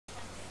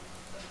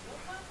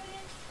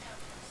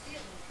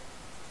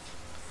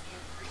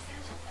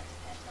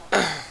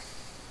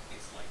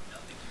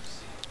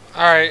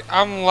Alright,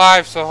 I'm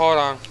live, so hold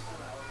on.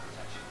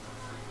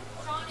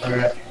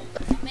 Alright.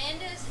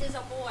 Amanda's is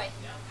a boy.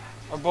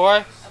 A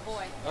boy? A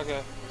boy.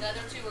 Okay. The other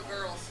two are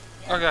girls.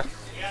 Okay.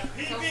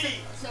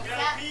 So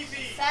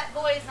fat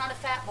boy is not a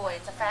fat boy,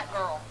 it's a fat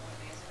girl.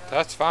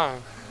 That's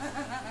fine.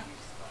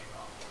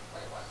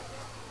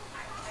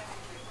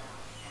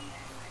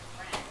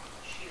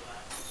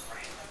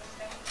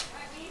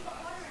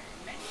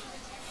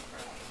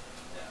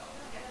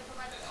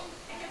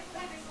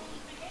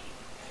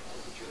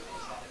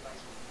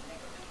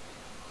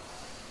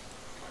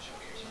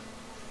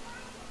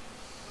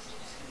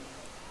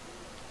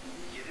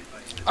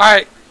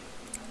 Alright.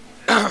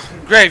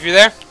 Grave, you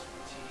there?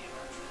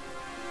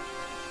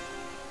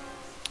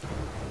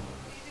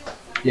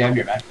 Yeah, I'm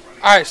here, man.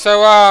 Alright,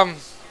 so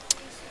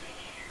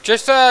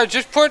just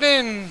put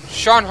in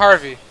Sean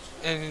Harvey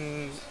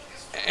and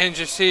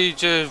just see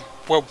just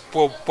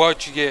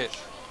what you get.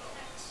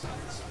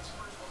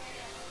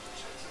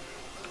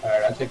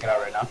 Alright, I'll check it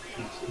out right now.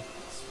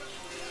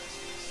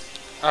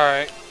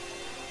 Alright.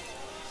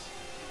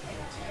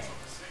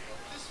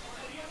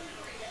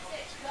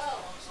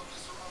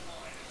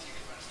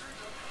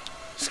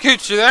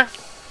 Scooch, you there?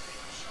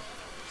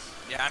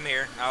 Yeah, I'm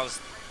here.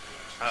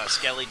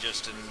 Skelly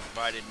just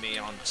invited me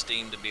on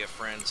Steam to be a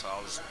friend, so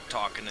I was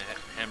talking to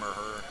him or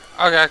her.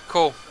 Okay,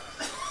 cool.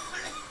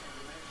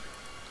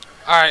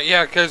 Alright,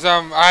 yeah, because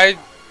I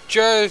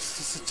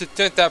just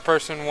sent that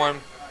person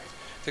one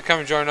to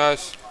come join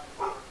us.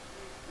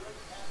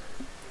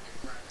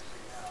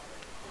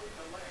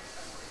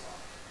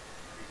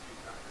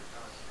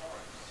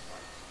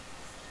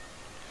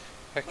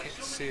 I can't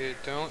see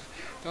it. The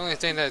only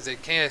thing that they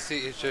can't see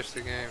is just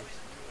the game.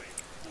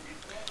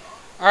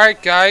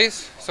 Alright,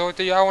 guys. So what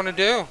do y'all want to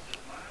do?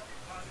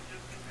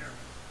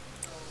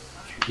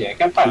 Yeah, I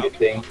can find a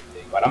thing,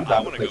 but I'm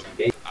down to play some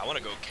games. I want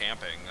to go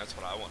camping. That's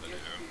what I want to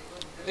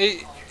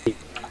do.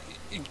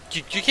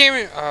 You can't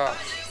even... I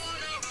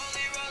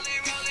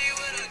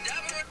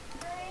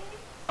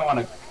kind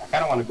of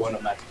want to go in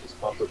a match and just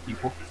fuck with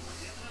people.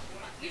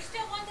 You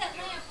still want that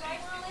lamp, right,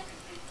 Holly?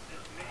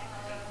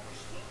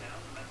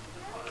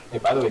 Hey,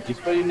 by the way, do you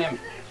spell your name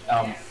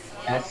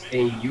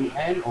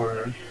S-A-U-N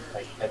or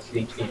like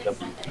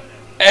S-H-A-W?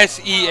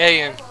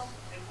 S-E-A-N.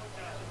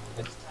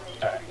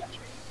 Alright, gotcha.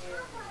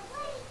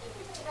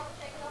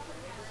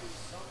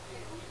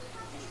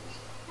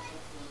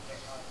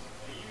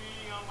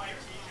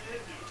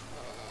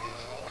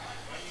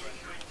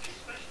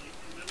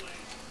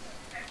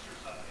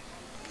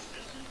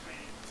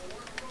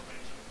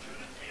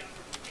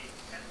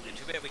 Yeah,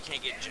 too bad we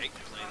can't get Jake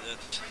to play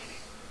this.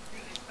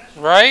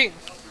 Right?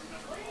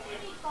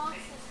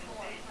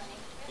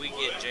 We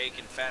get Jake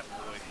and Fat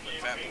Boy, but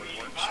Fat Boy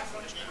works. Too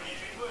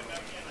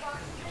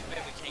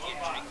bad we can't get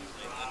Jake to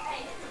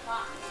play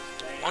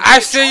this. I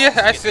see you.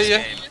 I see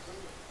you.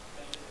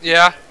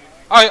 Yeah.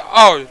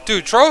 Oh,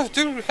 dude, trolls,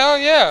 dude, hell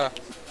yeah.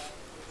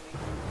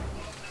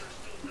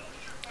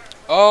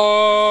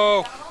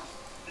 Oh.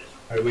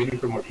 Are you waiting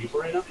for more people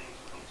right now?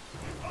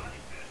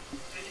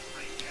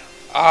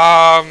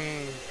 I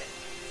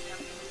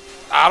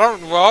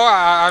don't. Well,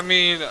 I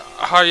mean,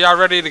 are y'all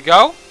ready to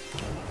go?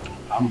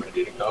 I'm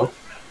ready to go.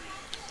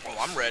 Oh,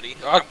 I'm ready.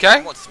 Okay.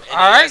 I want some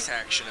NES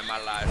action in my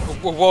life.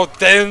 Well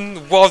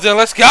then,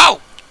 let's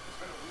go.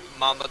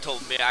 Mama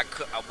told me I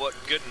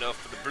wasn't good enough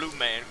for the Blue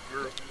Man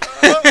Group.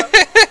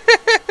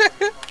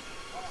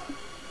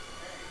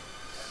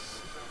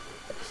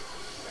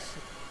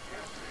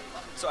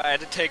 So I had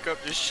to take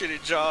up this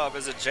shitty job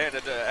as a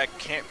janitor at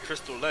Camp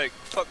Crystal Lake.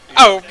 Fuck you.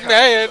 Oh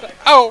man.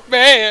 Oh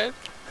man.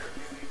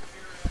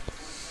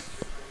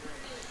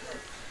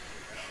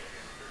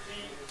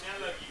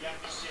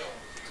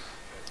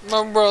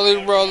 My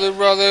brother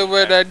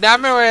with a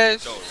diamond ring.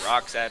 Throwing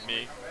rocks at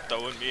me,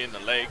 throwing me in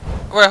the lake.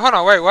 Wait, hold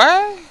on, wait,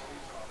 what?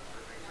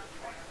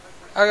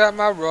 I got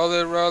my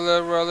roller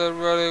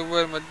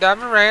with my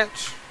diamond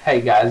ranch. Hey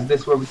guys, is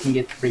this where we can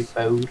get free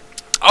food?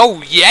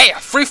 Oh yeah,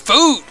 free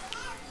food.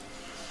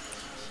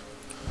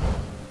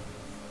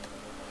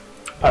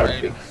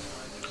 Perfect.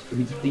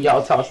 Do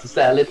y'all toss the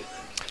salad?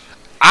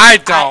 I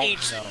don't. I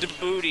eat the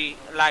booty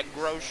like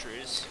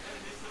groceries.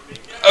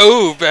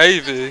 Oh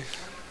baby.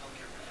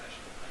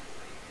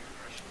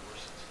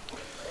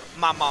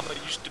 My mama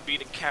used to be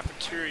the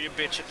cafeteria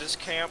bitch at this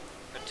camp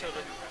until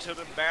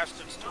the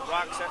bastards threw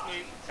rocks at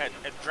me and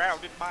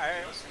drowned in my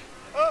ass.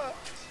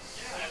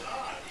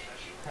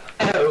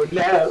 Oh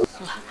no.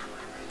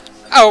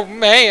 Oh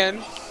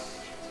man.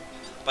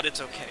 But it's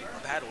okay.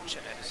 Battle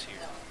chat is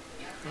here.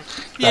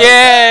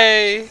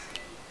 Yay.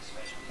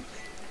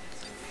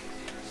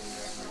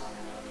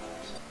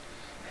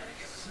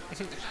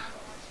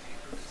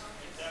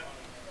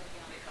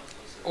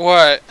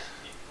 What?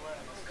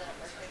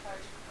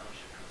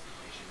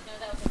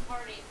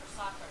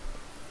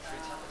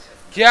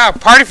 Yeah,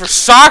 party for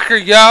soccer,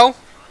 yo.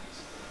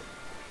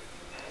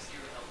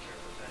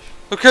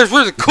 Because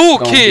we're the cool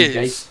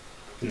kids.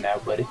 No,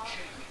 buddy.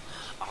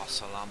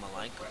 Assalamu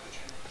alaikum.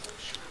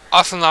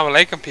 Assalamu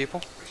alaikum,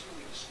 people.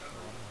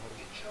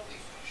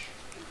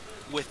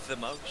 With the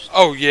most.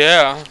 Oh,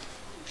 yeah.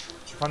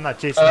 If I'm not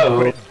Jason, Oh.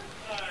 quit.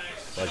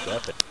 Like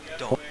that.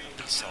 Don't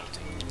be salty.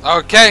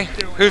 Okay,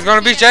 who's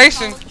gonna be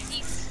Jason?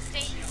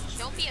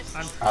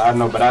 I don't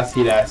know, but I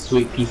see that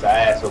sweet piece of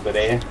ass over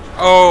there.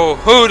 Oh,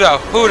 who though?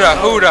 Who though?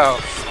 Who though?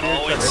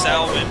 Oh, it's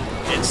Salvin.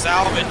 It's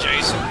Salvin,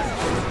 Jason.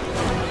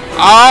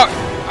 Oh,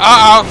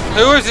 uh-oh.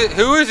 Who is it?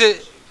 Who is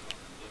it?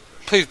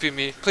 Please be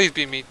me. Please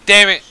be me.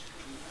 Damn it.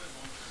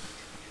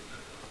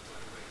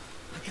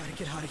 I gotta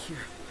get out of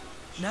here.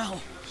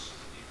 Now.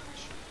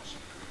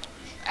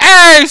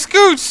 Hey,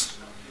 Scoots!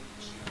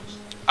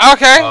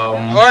 Okay. Or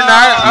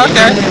not.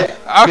 Okay.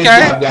 Good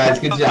job, guys.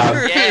 Good job.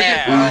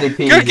 Yeah. Easy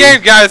peasy. Good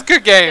game, guys.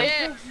 Good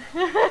game.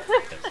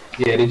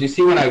 Yeah, did you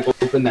see when I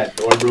opened that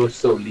door, bro? It's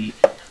so neat.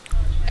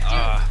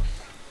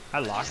 I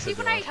locked See it.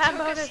 when I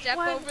took a step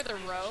over the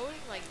road?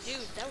 Like, dude,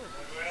 that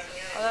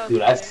was...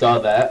 Dude, I saw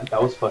that.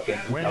 That was fucking.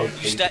 When? That was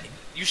crazy.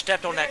 You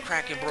stepped on that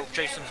crack and broke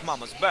Jason's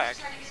mama's back.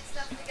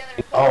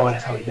 Oh,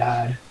 that's how he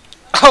died.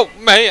 Oh,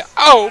 man.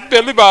 Oh,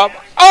 Billy Bob.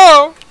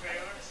 Oh!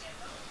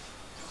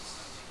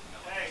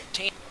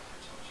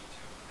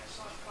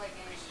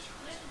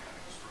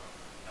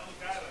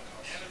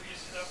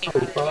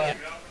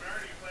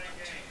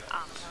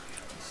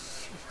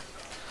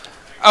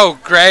 Oh,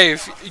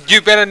 Grave. You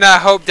better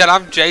not hope that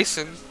I'm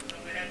Jason.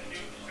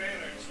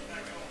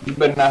 You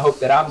better not hope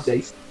that I'm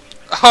Jason.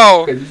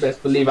 Oh. Because you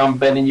best believe I'm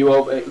bending you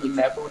over and eating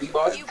that booty,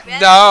 boy.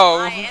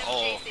 No.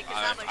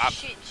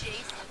 Shit,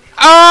 Jason.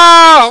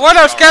 Oh, what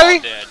up, Skelly?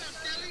 Dead.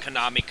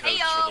 Konami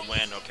codes for the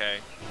win, okay?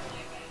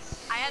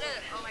 I had a...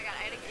 Oh my god,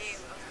 I had a game.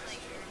 I was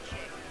playing here and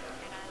shit.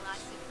 And I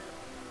lasted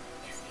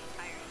the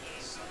entire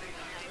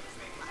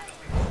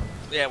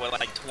game. Yeah, with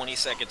like 20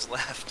 seconds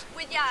left.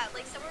 With, yeah,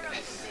 like somewhere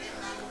around...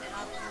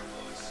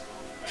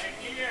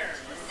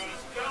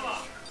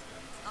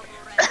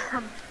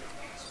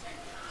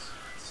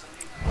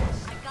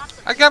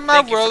 I got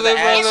my Thank you for the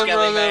ad,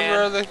 Skelly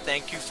rolling. Man.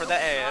 Thank you for the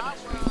ad.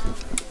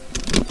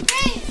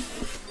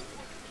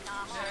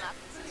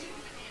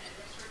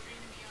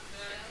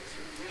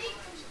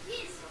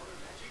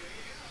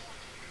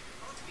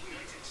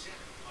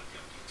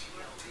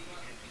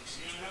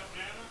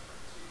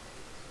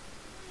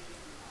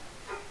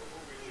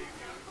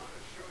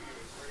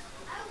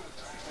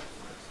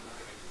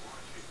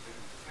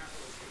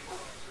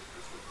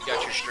 You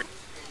got your stream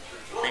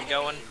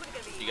going?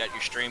 You got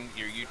your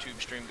YouTube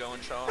stream going,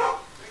 Sean?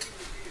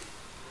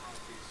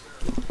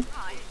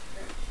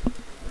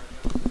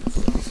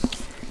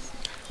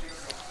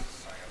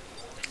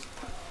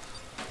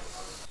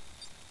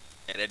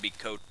 Yeah, that'd be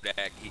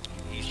Kodak.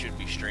 He should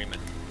be streaming.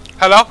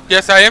 Hello?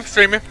 Yes, I am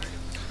streaming.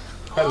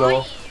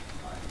 Hello.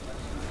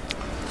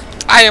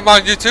 I am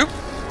on YouTube.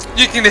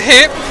 You can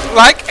hit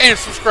like and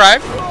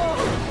subscribe.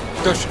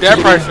 Don't you dare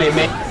price me.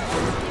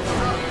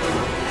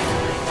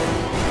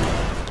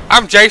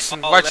 I'm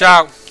Jason. Watch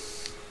out.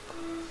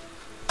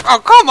 Oh,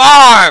 come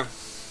on! I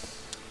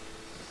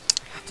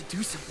have to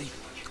do something.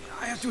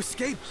 I have to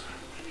escape.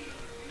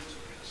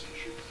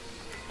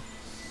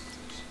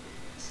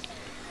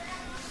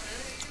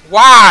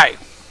 Why?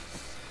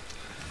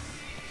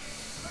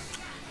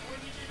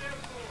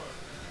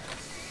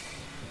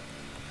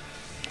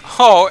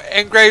 Oh,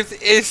 engraved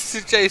is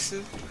to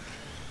Jason.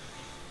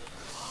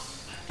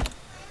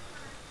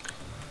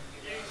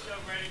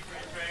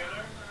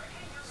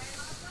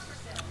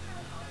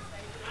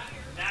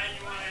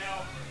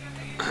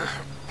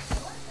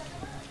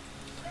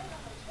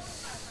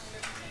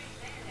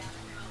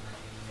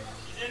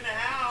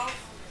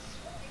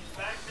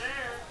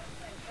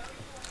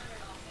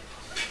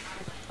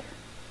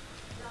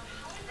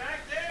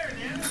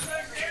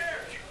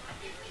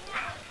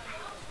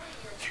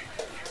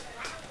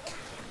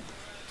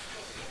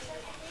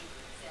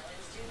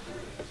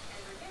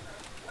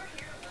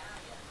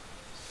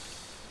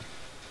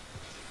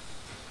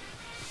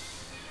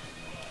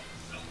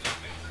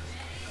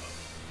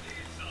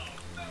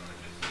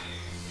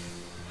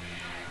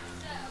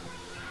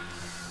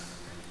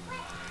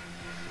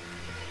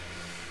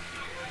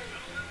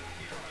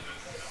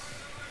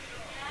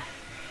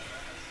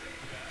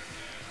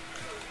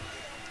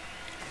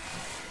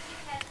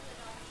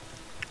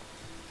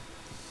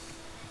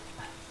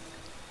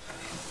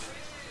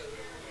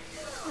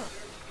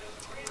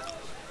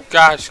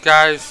 Gosh,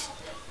 guys.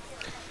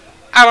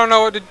 I don't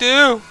know what to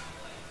do.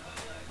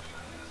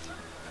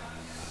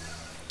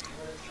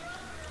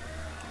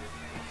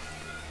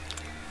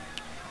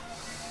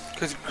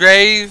 Cause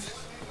Grave.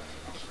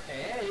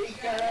 Hey,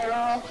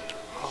 girl.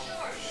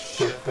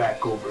 Get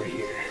back over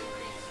here.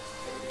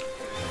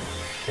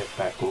 Get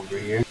back over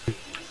here.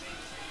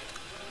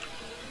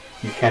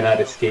 You cannot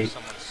escape.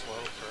 Someone slow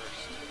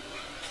first.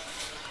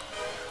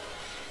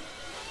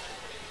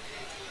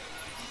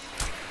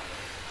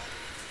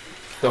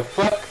 The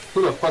fuck?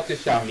 Who the fuck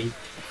just shot me?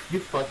 You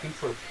fucking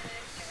pussy.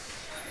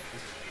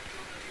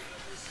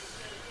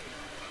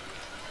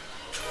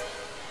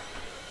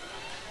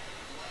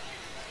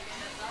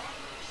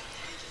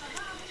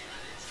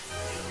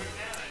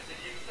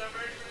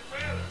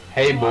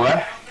 Hey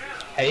boy.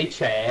 Hey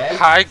Chad.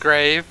 Hi,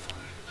 Grave.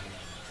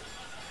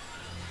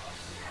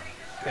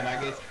 Can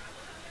I get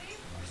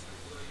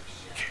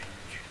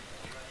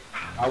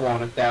I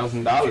want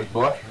 $1,000,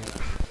 boy.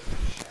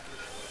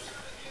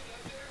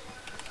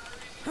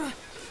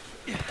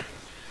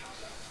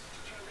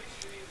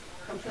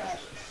 Come trash.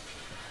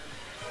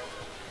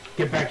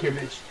 Get back here,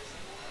 bitch.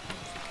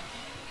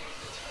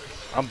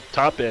 I'm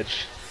top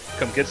bitch.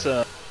 Come get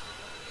some.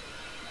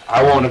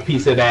 I want a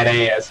piece of that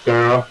ass,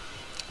 girl.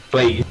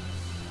 Please.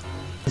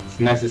 It's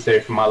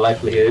necessary for my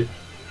livelihood.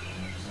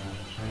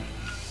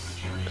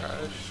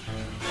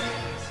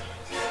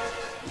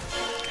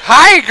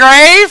 Hi,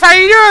 Grave. How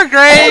you doing,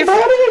 Grave? Hey,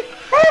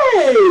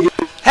 buddy.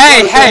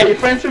 Hey. Hey, You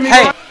friends with me,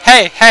 hey, bro?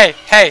 hey.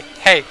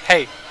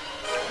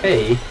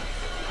 Hey.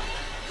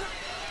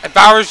 If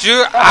I was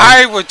you,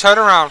 I would turn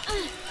around.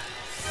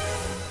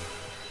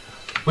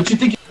 What you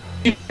think?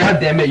 God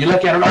damn it! You're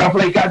lucky I don't know how to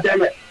play. God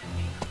damn it!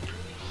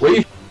 Where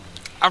you?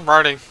 I'm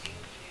running.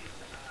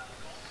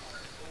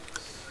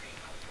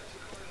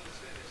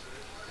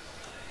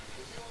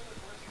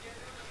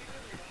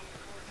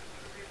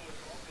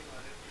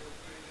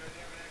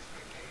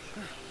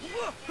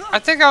 I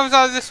think I was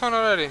out of this one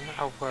already.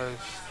 I was.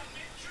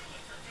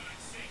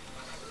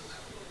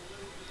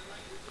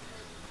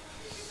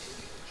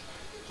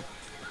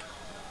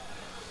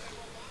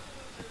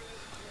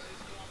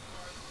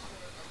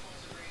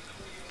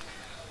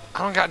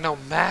 I don't got no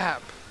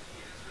map.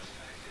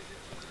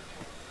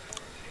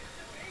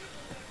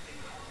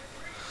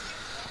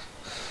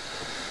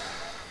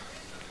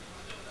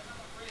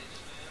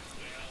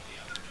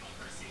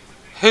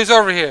 Who's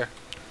over here?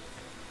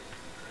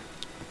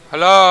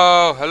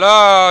 Hello,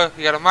 hello.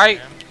 You got a mic?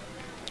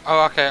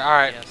 Oh, okay. All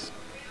right. Yes.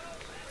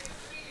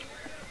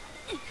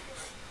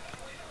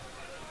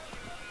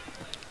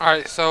 All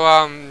right.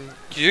 So,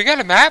 do you got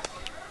a map?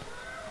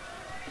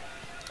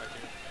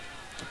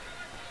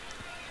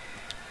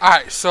 All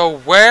right. So,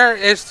 where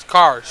is the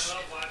cars?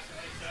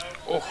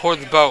 Or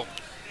the boat?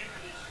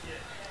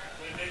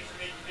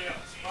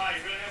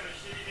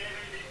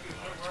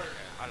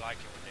 I like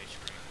it when they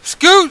scream.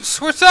 Scoots,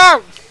 what's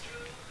up?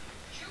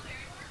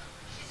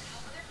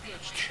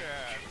 It's Chad.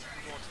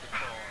 Going to the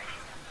car.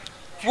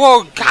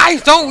 Whoa,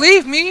 guys, don't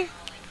leave me.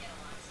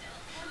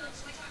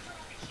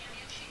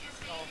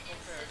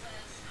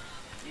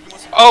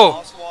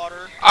 Oh,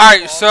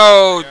 alright,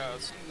 so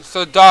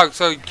dog,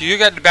 so you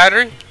got the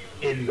battery?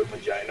 In the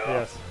vagina.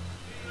 Yes.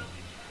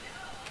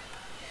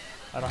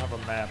 I don't have a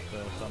map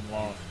though, so I'm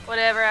lost.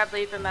 Whatever, I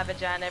bleed from my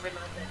vagina every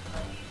month.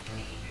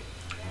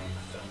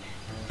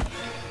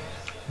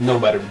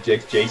 Nobody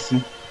rejects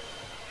Jason.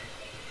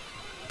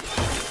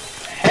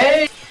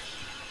 Hey!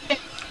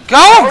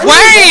 Go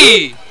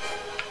away!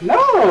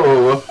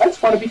 No! I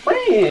just want to be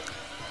friends.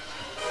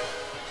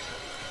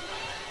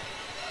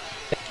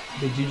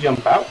 Did you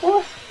jump out,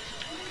 boy?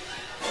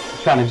 I'm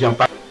trying to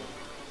jump out.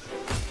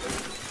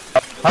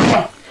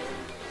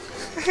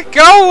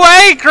 Go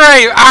away,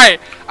 Graves!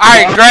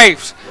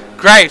 Alright,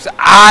 Graves,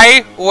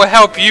 I will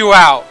help you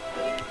out.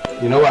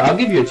 You know what? I'll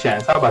give you a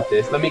chance. How about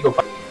this? Let me go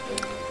find.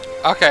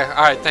 Okay,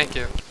 alright, thank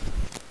you.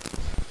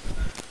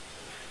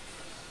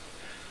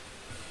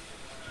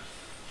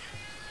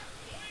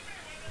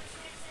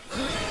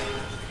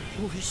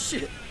 Holy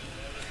shit!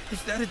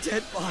 Is that a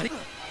dead body?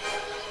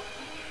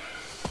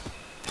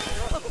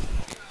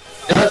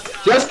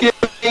 Just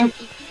kidding.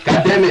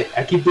 God damn it!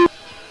 I keep doing.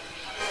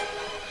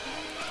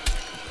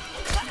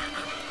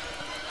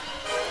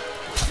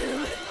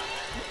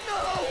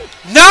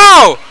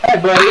 No! Hey,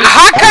 buddy.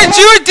 How could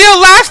you deal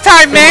last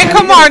time, man?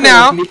 Come on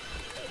now.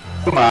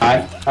 Come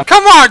on.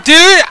 Come on,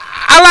 dude.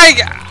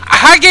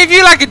 I gave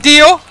you like a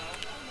deal.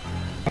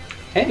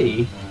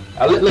 Hey.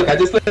 Look, I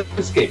just let him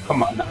escape.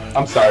 Come on.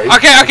 I'm sorry.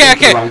 Okay. All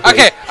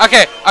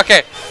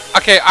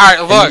right,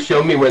 Can look. you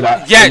show me where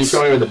that? Yes. Can you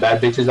show me where the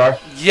bad bitches are?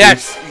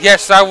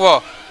 Yes, I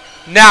will.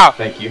 Now,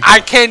 Thank you. I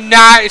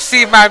cannot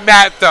see my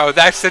map though.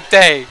 That's the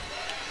thing.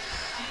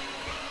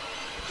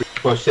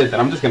 Well, shit. Then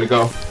I'm just gonna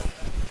go.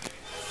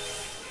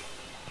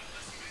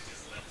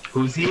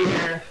 Who's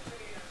here?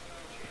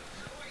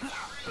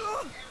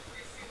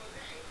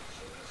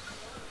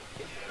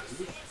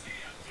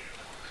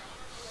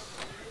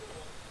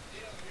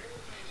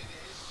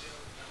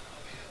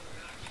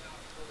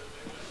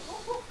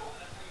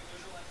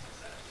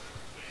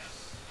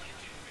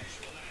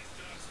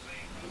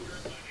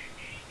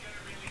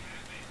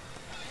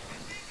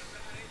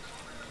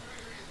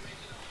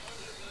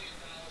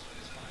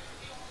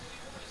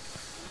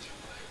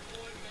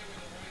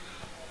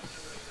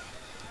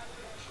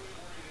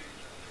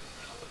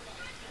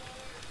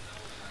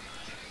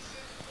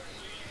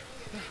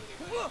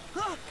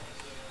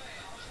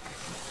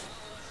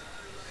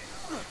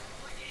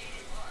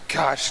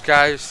 Gosh,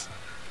 guys,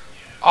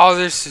 all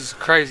this is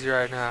crazy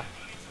right now.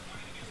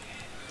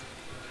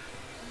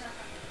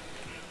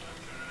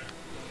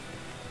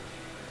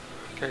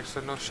 Okay,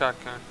 so no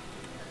shotgun.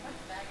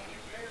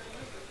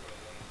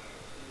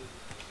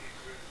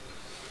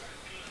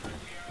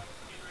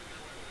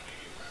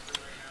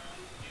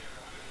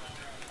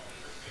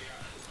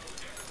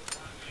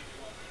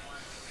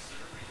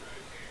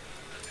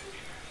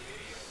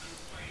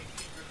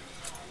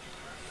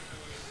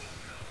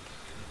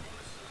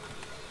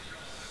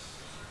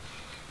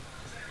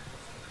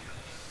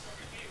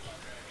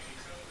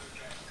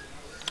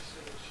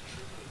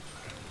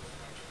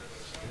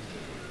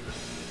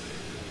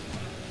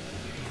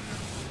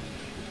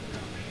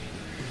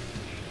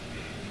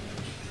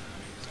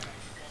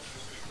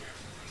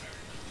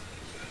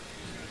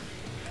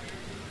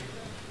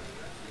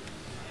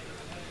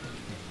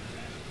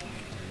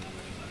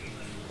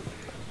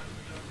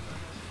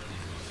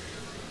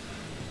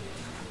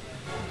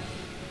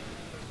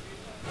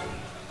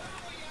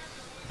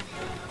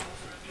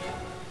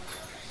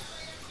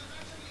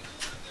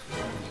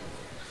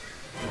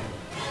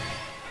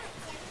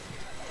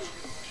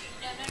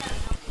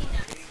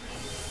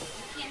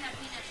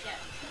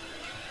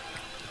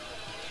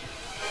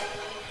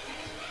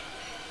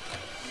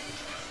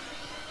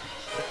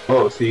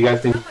 Oh, so you guys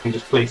think you can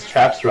just place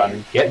traps around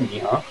and get me,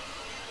 huh?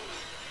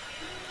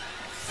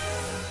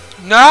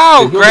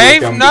 No, There's no way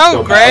Grave. I'm No,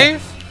 so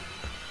bad. Grave.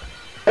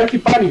 I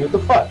keep fighting you. What the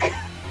fuck?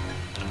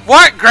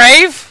 What,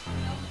 Grave?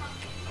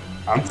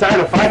 I'm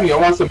tired of fighting you. I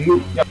want some new.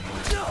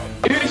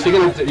 Dude, you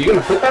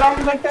gonna put that on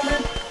me like that,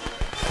 man?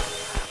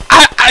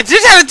 I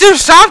just had to do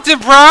something,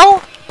 bro.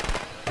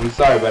 I'm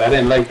sorry, but I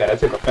didn't like that. I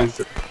took offense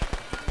to it.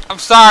 I'm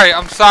sorry.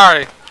 I'm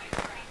sorry.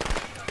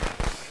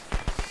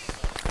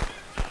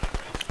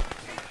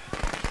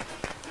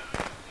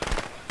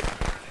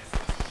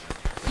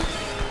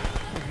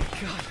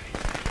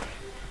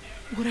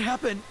 What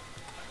happened?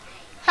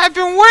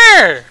 Happened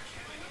where?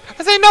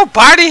 Cause ain't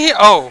nobody here.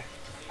 Oh.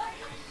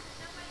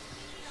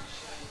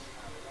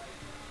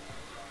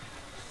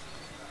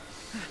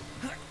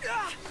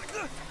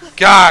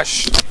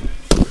 Gosh.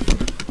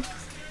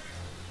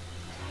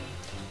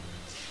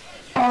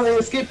 Oh, they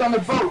escaped on the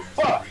boat.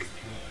 Fuck.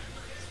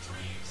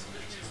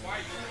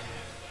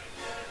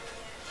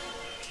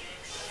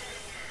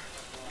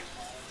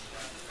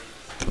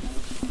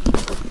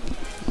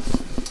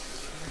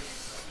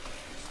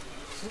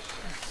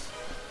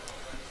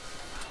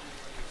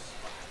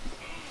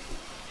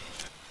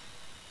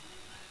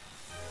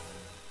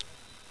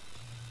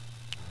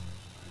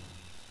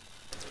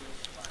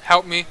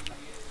 Help me.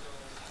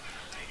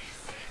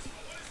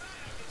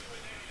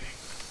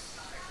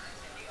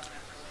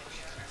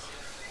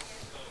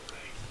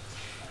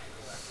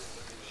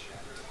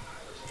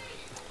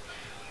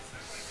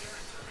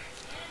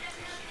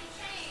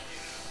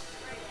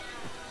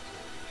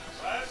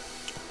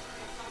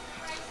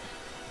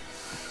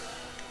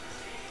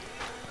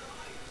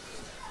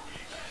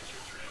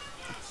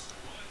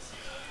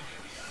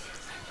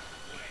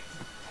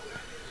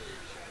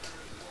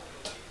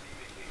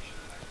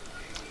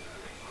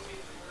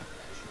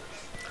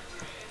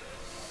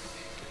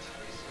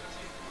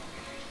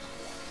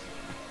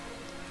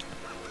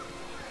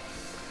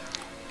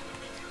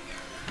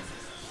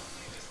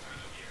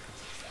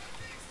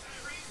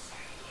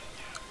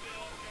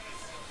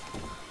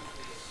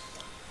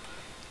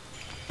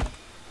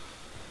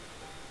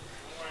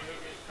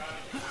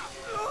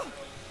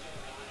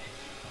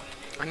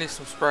 I need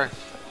some spray.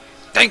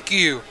 Thank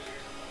you.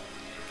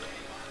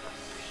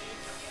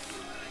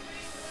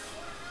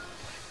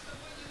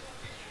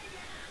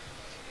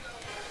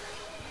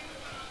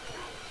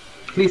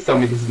 Please tell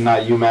me this is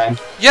not you, man.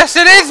 Yes,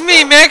 it is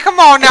me, man. Come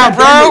on now,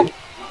 bro.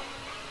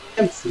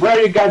 Where are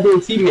your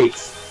goddamn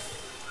teammates?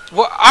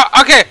 Well,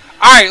 okay.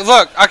 All right.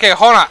 Look. Okay.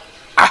 Hold on.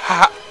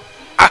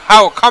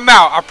 I will come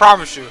out. I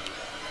promise you.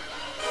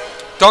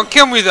 Don't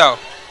kill me though.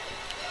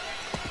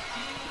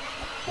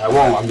 I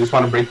won't. I just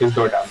want to break this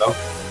door down, though.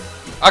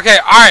 Okay.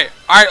 All right.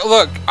 All right.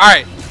 Look. All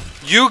right.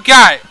 You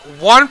got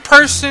one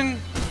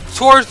person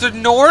towards the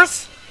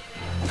north,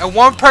 and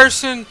one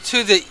person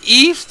to the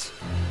east,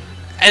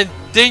 and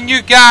then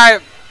you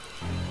got.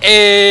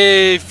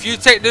 If you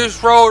take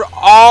this road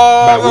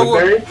all the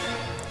way,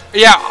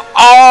 yeah,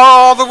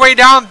 all the way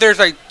down, there's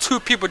like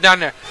 2 people down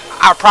there.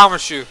 I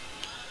promise you.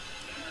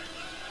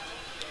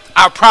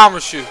 I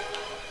promise you.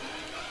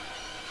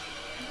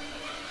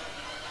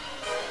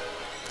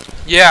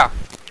 Yeah.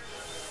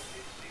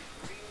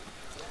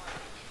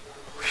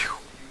 Whew.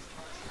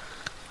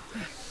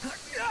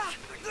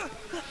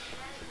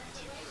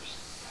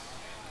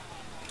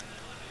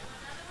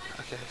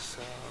 Okay,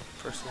 so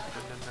first one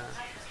put in there.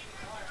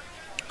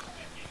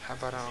 How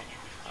about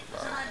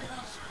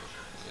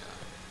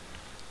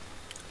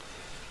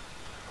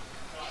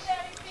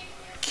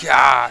yeah.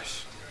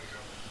 Gosh.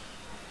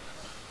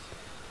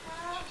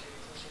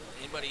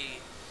 Anybody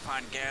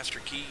find gas or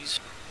keys?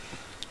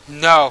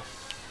 No.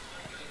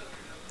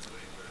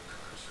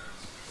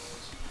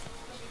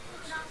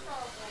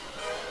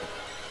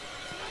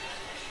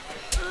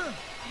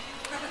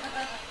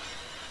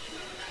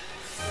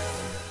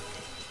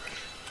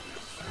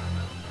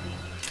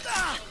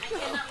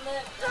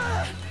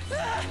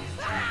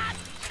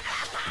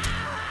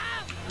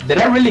 Did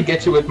I really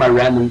get you with my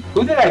random?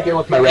 Who did I get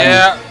with my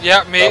random?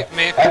 Yeah, me.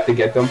 I have to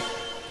get them.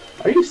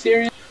 Are you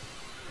serious?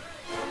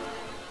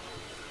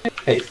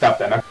 Hey, stop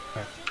that now.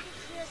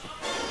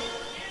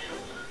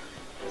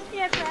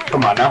 Yeah, it's right.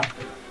 Come on now.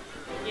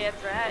 Yeah,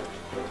 it's right.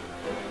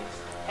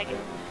 I can...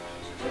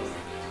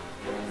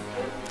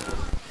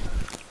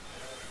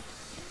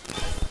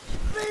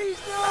 Please,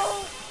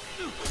 no!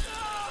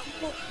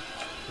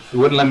 You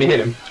wouldn't let me hit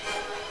him.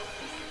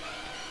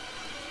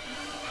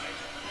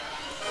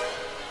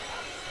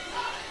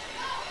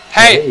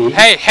 Hey,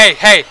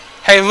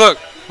 look.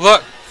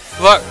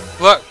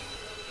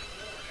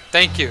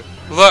 Thank you.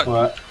 Look.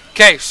 What?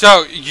 Okay,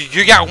 so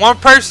you got one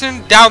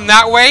person down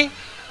that way,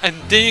 and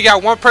then you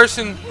got one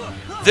person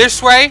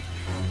this way,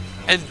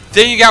 and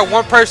then you got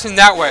one person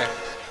that way.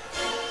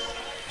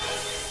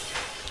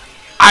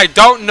 I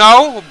don't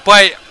know,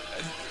 but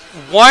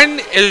one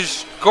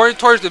is going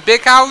towards the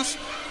big house,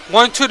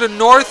 one to the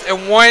north,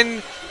 and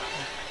one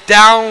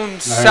down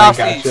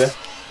southeast.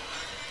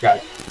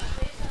 Gotcha. Gotcha.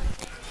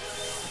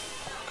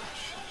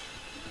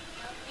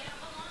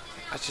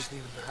 I just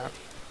need a map.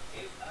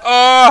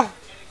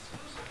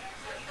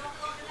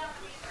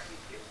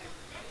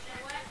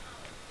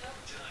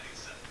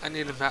 I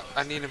need a map.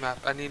 I need a map.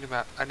 I need a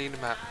map. I need a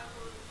map.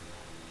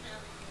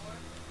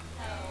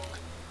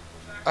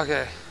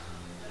 Okay.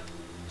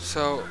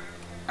 So,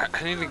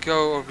 I need to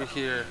go over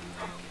here.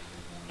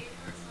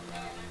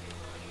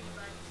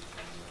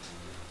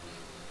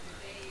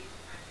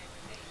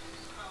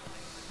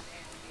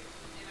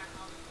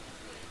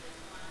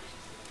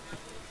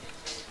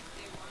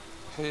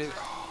 Hey,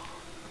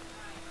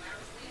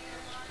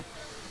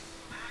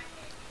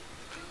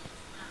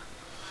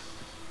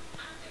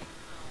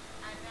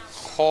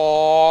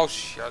 oh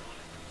shit.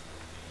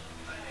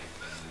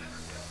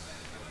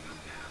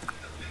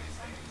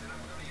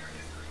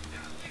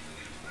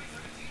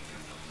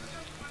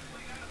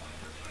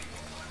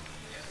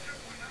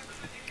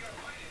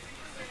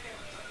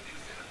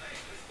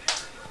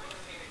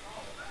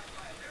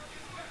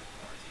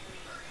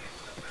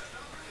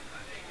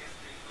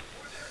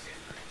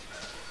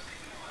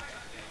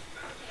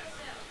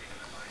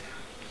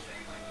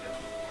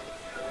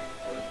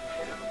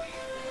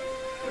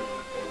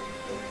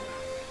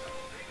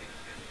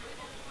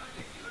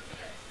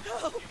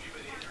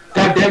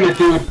 God damn it,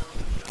 dude.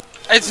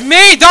 It's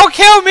me! Don't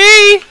kill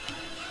me!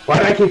 Why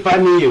do I keep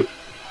finding you?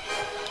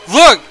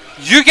 Look!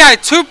 You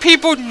got 2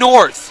 people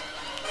north.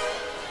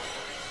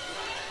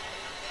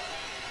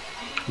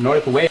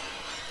 North way.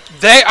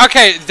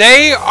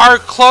 They are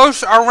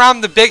close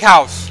around the big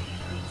house.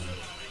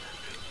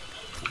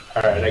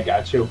 Alright, I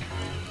got you.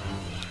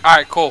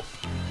 Alright, cool.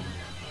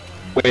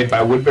 Wait,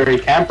 by Woodbury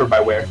Camp or by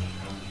where?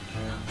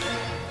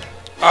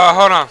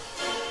 Hold on.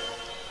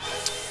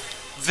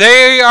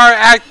 They are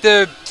at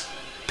the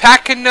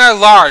Pacana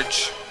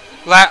Large.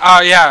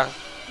 Yeah.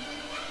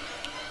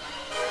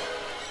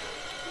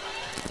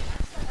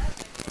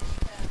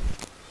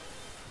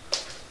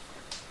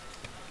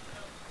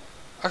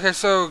 Okay,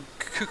 so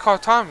who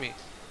called Tommy?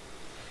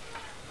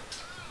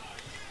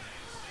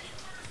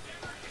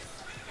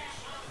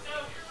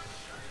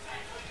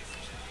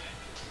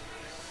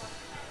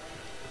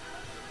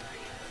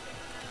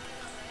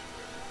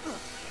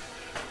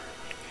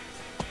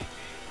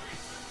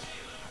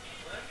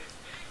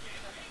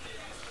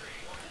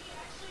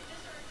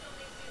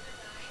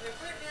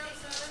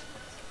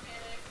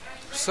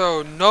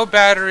 So, no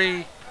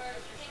battery,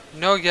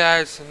 no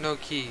gas, and no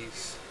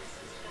keys.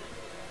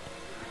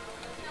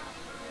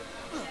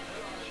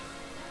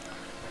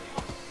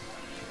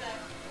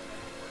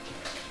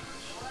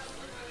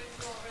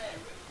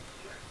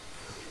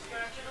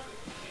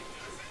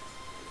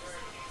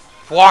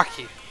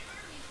 Walkie.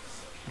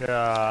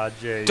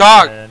 Jason.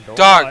 Dog, Don't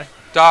dog, lie.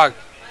 dog.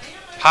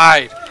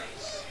 Hide.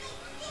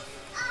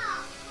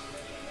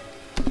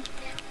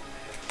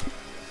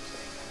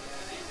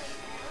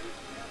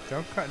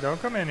 Don't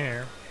come in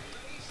here.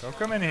 Don't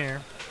come in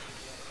here.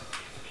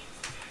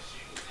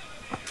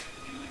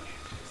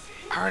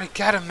 I already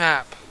got a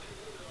map.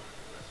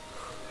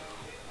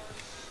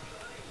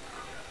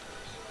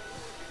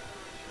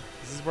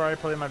 This is where I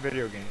play my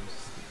video games.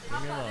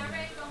 Leave me alone.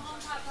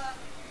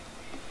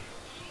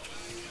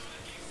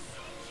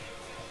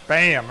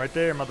 Bam! Right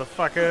there,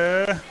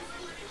 motherfucker.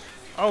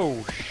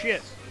 Oh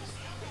shit!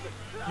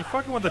 You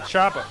fucking with the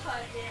chopper?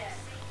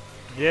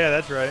 Yeah,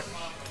 that's right.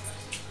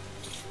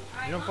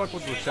 You don't fuck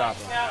with the chopper.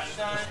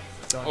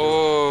 Don't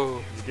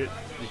Oh. do it.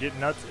 You get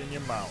nuts in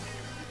your mouth.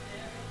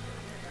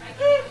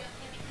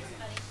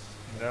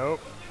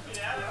 Nope. You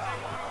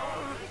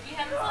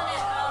having fun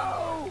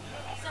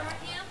at summer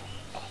camp?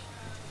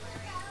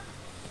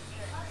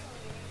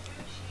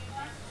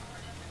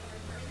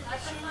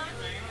 Having fun?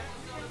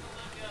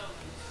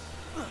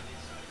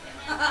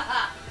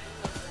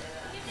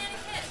 Give Daddy a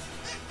kiss.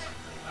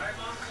 Alright,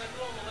 Mom, let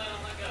go. We'll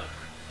let go.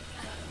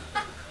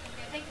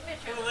 Okay, take the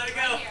picture. We'll let it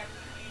go. Right here.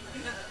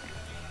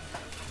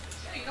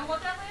 You don't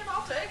want that lamb?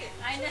 I'll take it.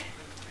 I know. Let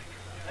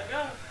it go.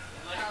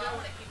 Let it go. I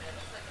want to keep it. It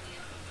looks like an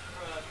ant.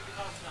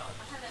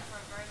 I've had that for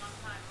a very long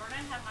time.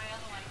 Vernon had my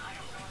other one. I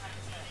don't know how to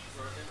say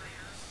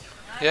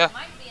it. Yeah. It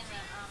might be in the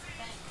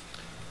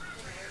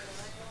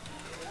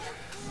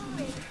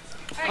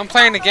thing. I'm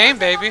playing the game,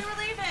 baby. We're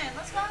leaving.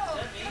 Let's go.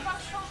 Get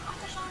about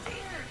Uncle Sean's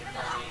ear. Get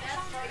about Uncle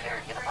Sean's ear.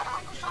 Get about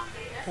Uncle Sean's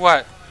ear.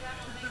 What?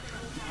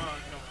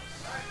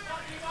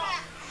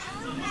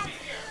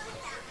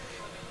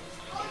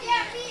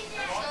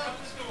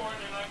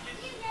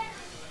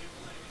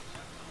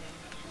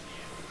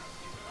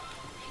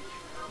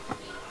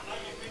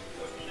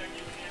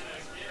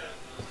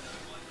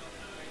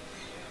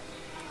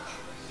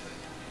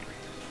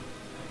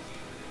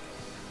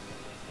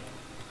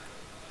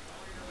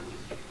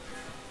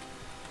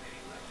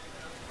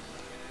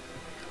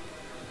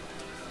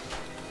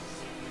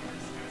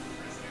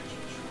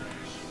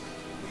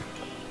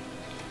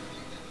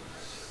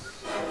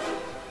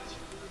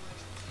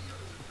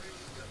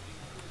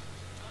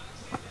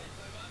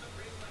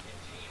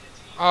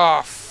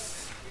 Oh,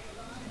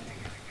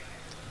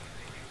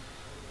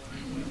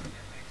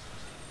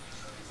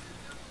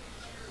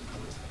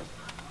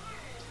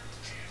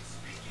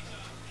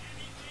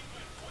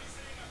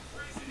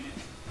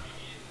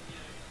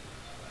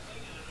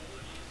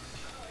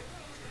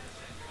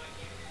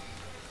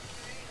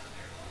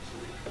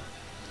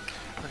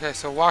 Okay,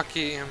 so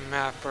walkie and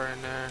map are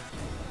in there.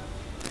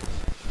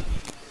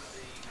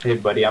 Hey,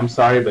 buddy, I'm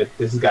sorry, but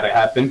this has got to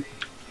happen.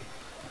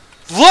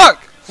 Look!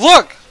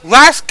 Look!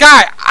 Last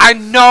guy! I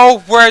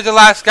know where the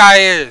last guy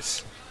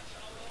is.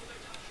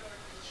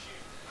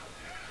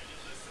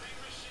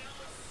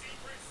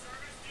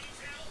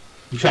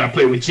 You trying to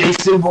play with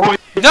Jason, boy?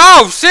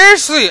 No!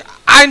 Seriously!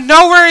 I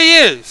know where he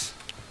is!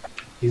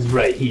 He's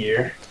right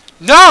here.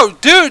 No!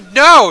 Dude,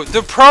 no!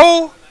 The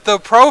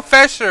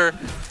professor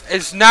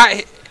is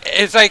not...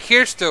 It's like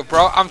here still,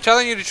 bro. I'm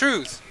telling you the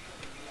truth.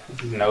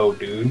 No,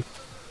 dude.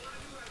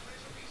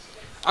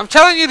 I'm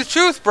telling you the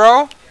truth,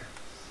 bro.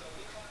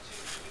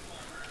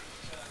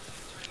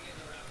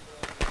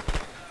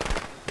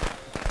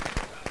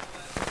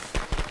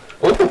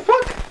 What the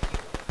fuck?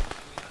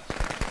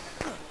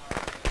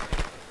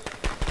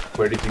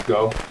 Where did you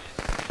go?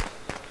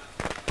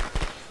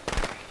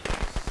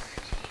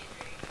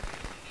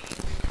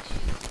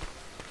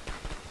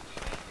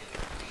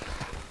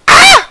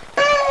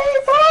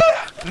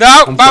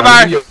 No,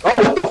 bye-bye. Oh, what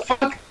the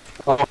fuck?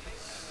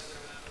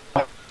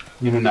 Oh.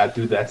 You do not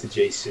do that to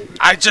Jason.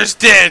 I just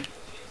did.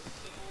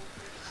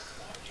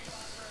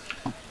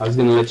 I was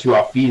gonna let you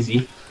off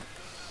easy.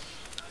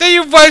 No,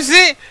 you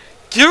wasn't.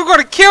 You were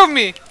gonna kill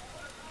me.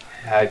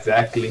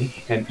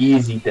 Exactly. An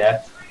easy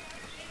death.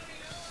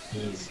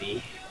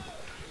 Easy.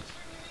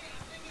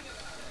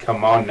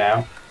 Come on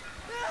now.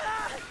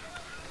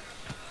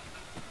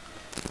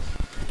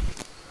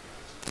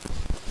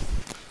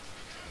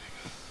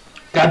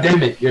 God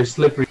damn it, you're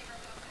slippery.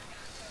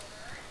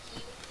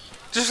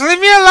 Just leave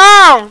me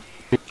alone.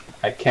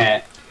 I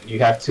can't. You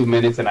have 2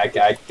 minutes and I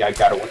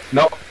gotta win.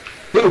 No.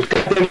 Dude,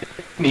 God damn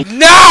it. Me.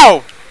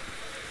 No.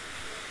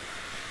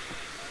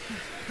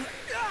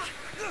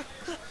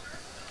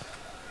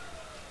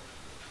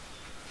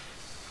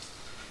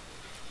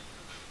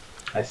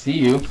 I see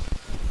you.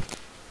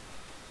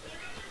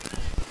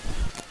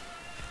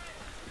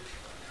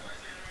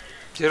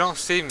 You don't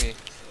see me.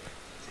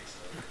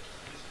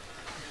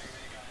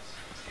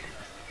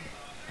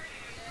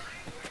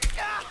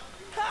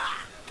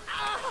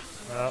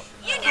 Well,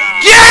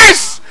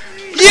 Yes!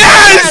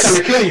 Yes!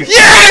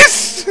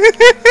 Yes!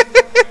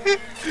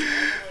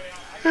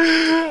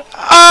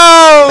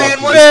 Oh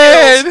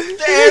man!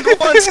 And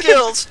one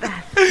skills.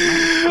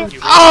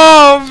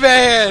 Oh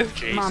man!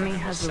 Mommy Jason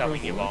has a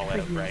selling you all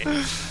out, right?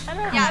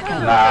 Yeah,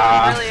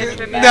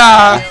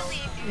 Nah.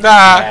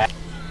 Nah.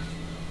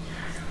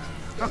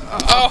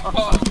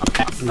 Oh.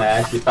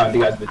 Nah, she found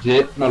you guys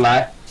legit. No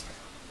lie.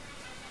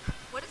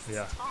 What is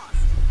yeah. this toss?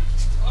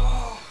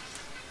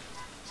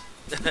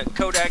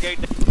 Kodak ain't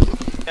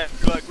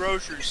like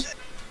groceries.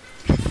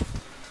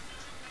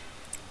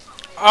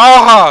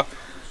 Oh.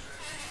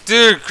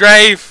 Dude,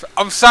 Grave,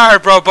 I'm sorry,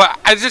 bro, but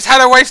I just had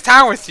to waste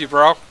time with you,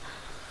 bro.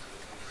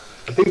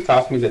 I think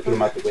tossed me that threw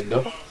him out the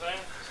window. Oh,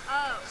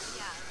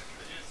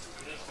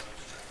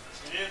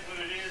 yeah.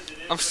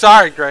 I'm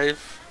sorry,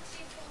 Grave.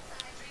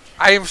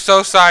 I am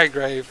so sorry,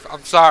 Grave.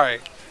 I'm sorry.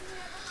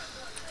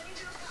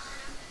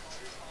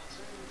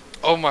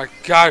 Oh my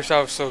gosh, that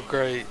was so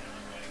great.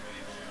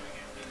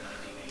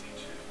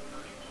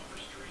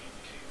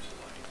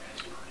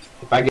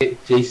 If I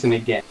get Jason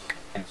again,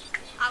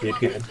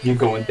 you're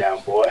going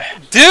down, boy.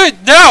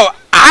 Dude, no!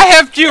 I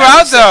helped you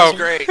out, though!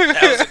 Great.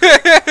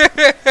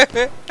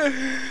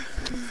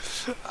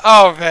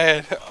 Oh,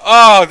 man.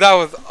 Oh, that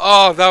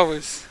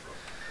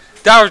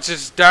was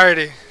just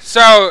dirty.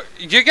 So,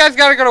 you guys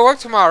gotta go to work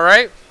tomorrow,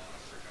 right?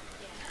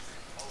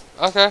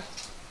 Okay.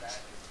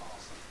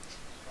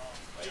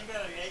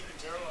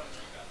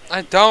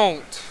 I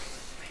don't.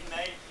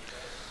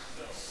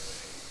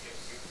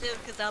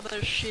 Because I'm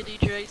a shitty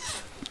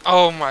Jason.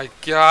 Oh my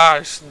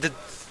gosh.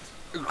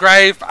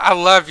 Grave, I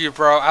love you,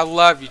 bro. I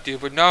love you,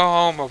 dude. But no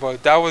homo, bro.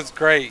 That was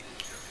great.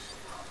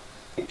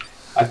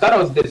 I thought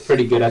I did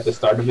pretty good at the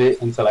start of it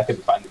until I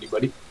couldn't find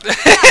anybody.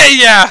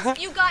 Yeah.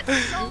 You got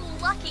so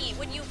lucky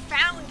when you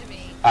found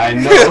me. I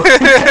know.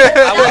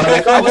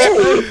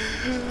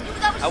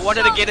 I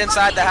wanted to get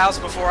inside the house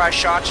before I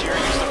shot you or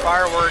use the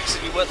fireworks,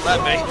 and you wouldn't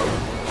let me.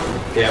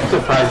 Yeah, I'm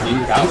surprised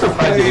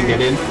you didn't get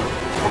in.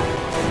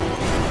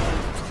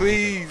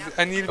 Please,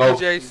 I need to Oh. be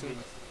Jason.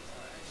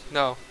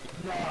 No.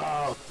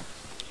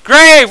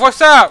 Grave, what's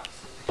up?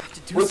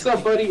 What's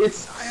up, buddy?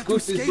 It's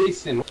Goose is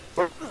Jason.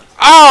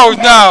 Oh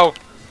no!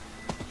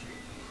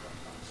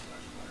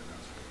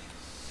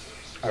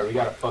 Alright, we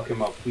gotta fuck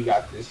him up. We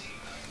got this.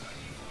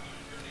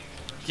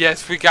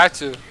 Yes, we got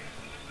to.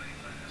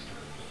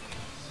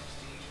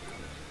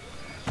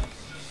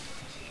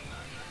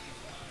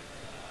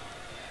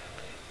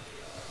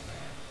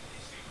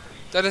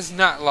 That is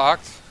not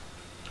locked.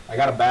 I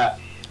got a bat.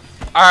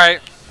 Alright.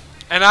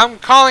 And I'm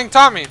calling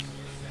Tommy.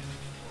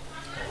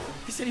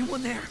 Is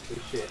anyone there?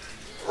 Good shit.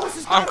 This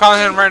is I'm not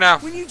calling okay. him right now.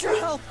 We need your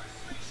help.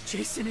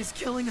 Jason is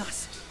killing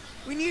us.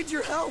 We need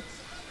your help.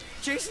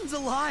 Jason's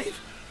alive.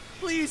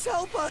 Please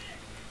help us.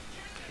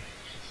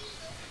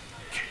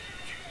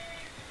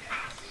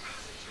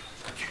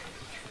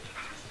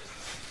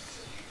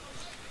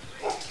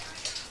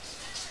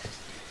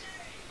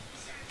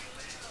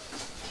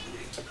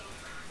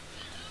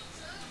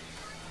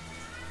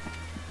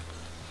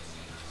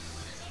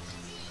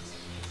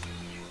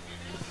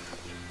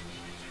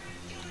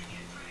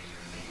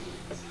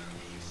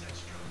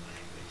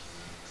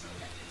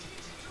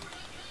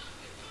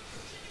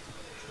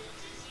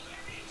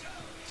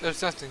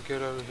 There's nothing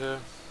good over here.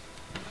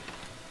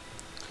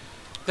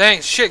 There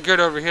ain't shit good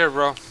over here,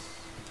 bro.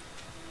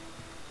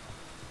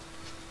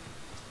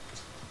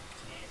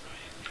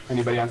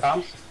 Anybody on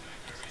comms?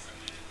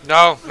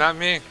 No, not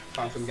me.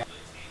 Found some gas.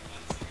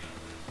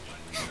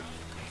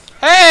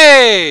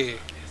 Hey!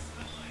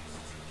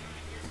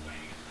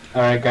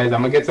 Alright guys,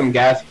 I'm gonna get some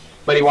gas.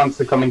 Somebody wants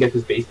to come and get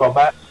this baseball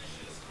bat?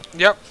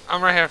 Yep,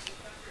 I'm right here.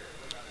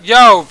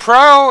 Yo,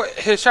 Pro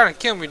is trying to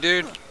kill me,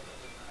 dude.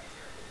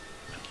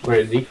 Where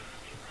is he?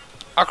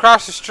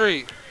 Across the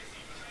street.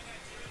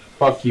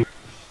 Fuck you.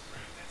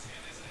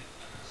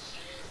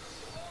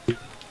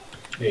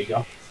 There you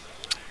go.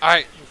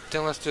 Alright,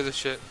 then let's do this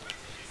shit.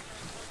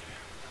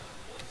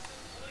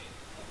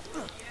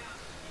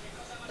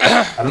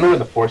 I don't know where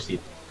the 4-seat.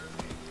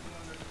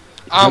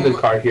 There's a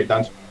car here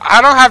down.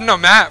 I don't have no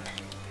map.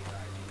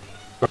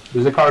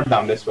 There's a car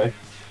down this way.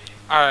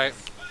 Alright.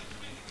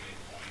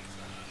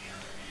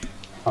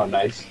 Oh,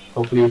 nice.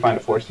 Hopefully we find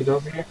a 4-seater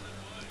over here.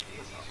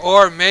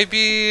 Or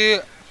maybe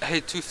a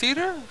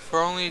 2-seater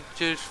for only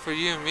just for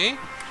you and me.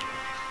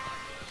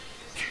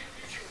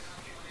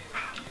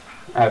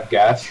 I have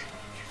gas.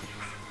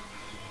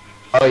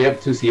 Oh,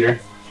 yep, 2-seater.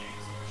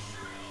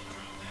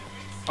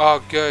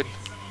 Oh, good.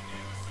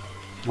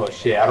 Well,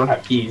 shit, I don't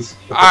have keys.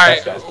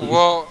 Alright,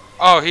 well,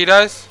 oh, he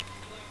does?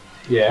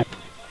 Yeah.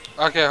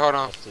 Okay, hold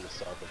on. To the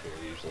south of here,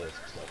 usually.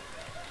 So.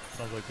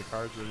 Sounds like the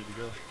car's ready to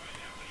go.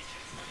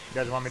 You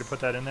guys want me to put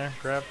that in there?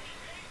 Grab?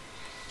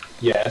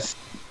 Yes.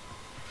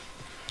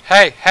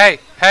 Hey, hey,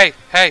 hey,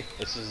 hey.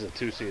 This is a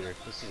 2-seater.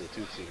 This is a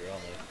 2-seater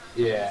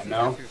only. Yeah,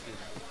 no.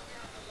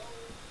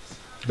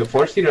 The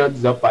 4-seater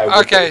is up by...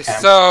 Okay,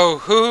 so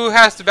who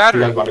has the You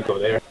battery? guys want to go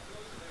there?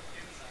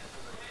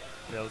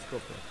 Yeah, let's go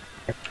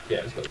for it.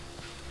 Yeah, let's go.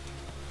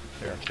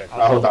 Here,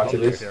 I'll hold on to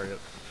just this. carry it.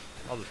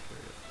 I'll just carry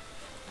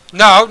it.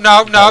 No,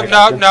 no, no,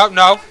 no, no,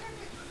 no.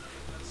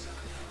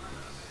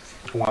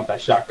 I want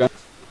that shotgun.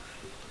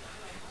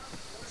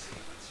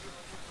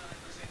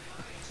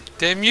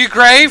 Damn you,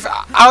 Grave.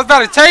 I was about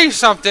to tell you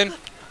something.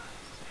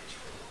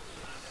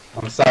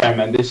 I'm sorry,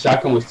 man. This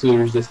shotgun was too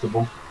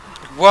irresistible.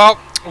 Well,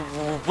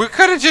 we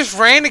could have just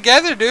ran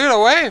together, dude,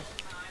 away.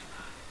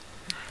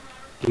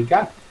 We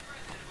got.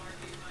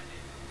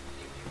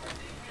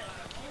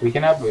 We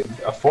can have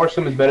a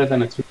foursome is better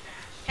than a 2.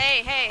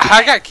 Hey, hey.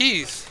 I got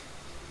keys.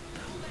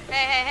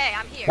 Hey,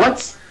 I'm here.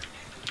 What?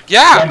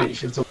 Yeah. Damn it,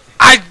 shit's so-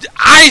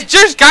 I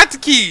just got the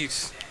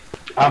keys.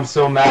 I'm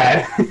so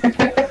mad.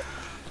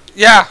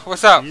 Yeah,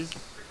 what's up? Okay,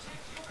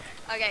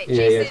 Yeah,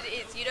 Jason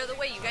is, you know the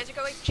way you guys are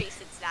going?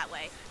 Jason's that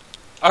way.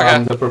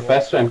 Okay. The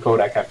professor and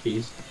Kodak have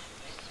keys.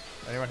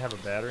 Anyone have a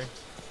battery?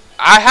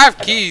 I have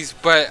keys,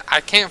 but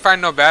I can't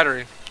find no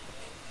battery.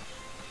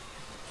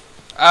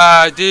 The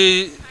Kind of that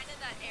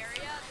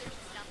area, there's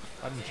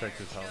nothing. I didn't check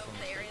this house.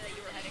 The area that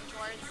you were heading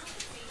towards.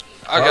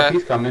 Oh, okay.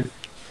 he's coming.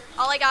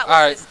 All I got was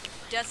Alright. this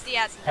dusty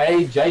ass.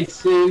 Hey,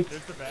 Jason.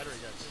 There's the battery,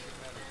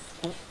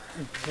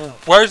 guys.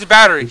 Where's the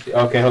battery?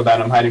 Okay, hold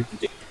on. I'm hiding from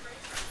Jason.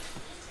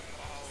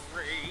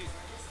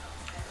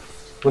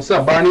 What's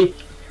up, Barney?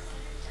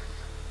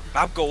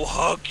 I'm gonna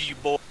hug you,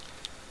 boy.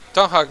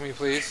 Don't hug me,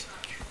 please.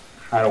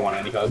 I don't want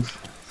any hugs.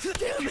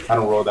 I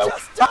don't roll that way.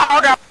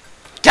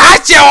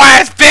 Got your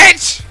ass,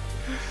 bitch!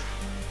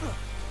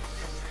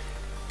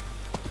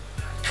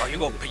 Oh, you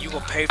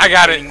gonna pay for I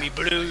got painting it. me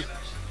blue?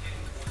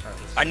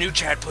 I knew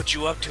Chad put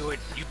you up to it.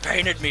 You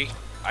painted me.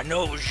 I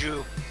know it was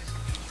you.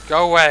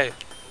 Go away.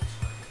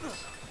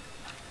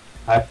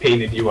 I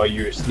painted you while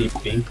you were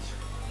sleeping.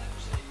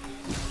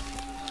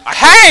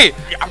 Hey!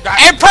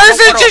 In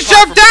person just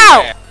jumped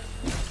out!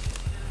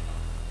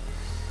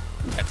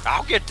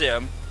 I'll get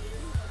them.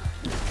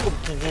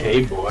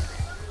 Hey, boy.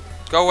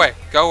 Go away,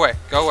 go away,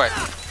 go away.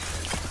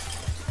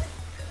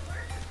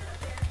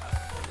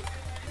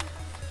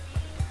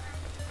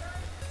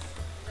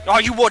 Oh,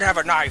 you would have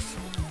a knife.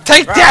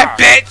 Take that,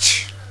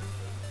 bitch!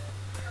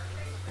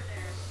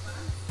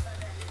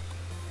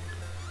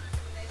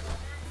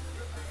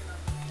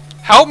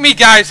 Help me,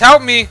 guys,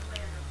 help me!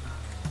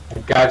 I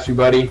got you,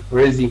 buddy.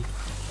 Where is he?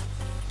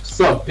 What's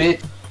up,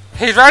 bitch?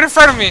 He's right in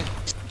front of me.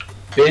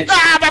 Bitch.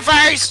 Ah, my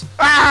face!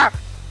 Ah!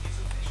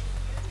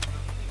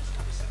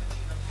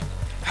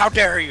 How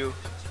dare you?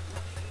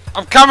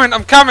 I'm coming,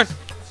 I'm coming.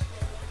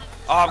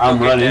 Oh, I'm I'm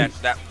gonna running.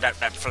 get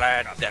that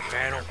flag, that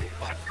panel.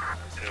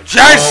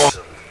 Yes!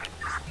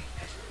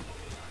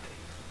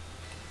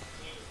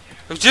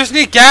 We just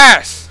need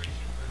gas.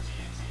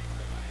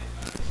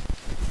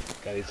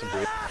 Gotta eat some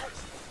bread.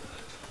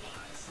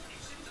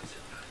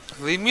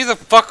 Leave me the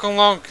fuck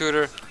alone,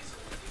 Cooter.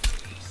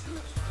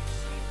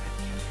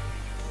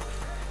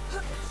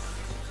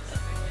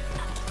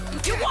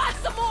 You want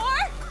some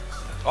more?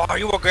 Oh,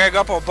 you will gang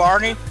up on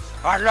Barney?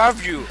 I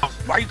love you.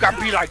 Why you gotta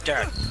be like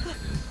that?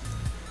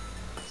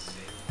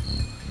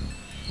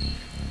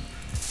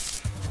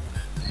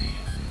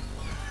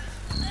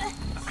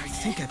 I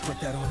think I put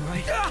that on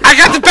right. I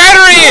got the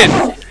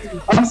battery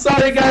in! I'm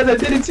sorry, guys. I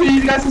did it to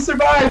you guys to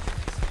survive.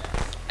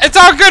 It's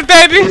all good,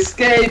 baby!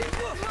 Escape.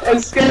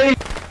 Escape.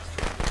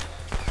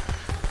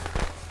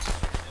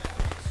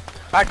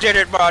 I did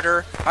it,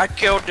 mother. I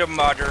killed the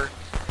mother.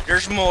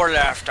 There's more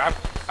left.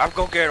 I'm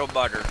gonna get a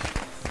mother.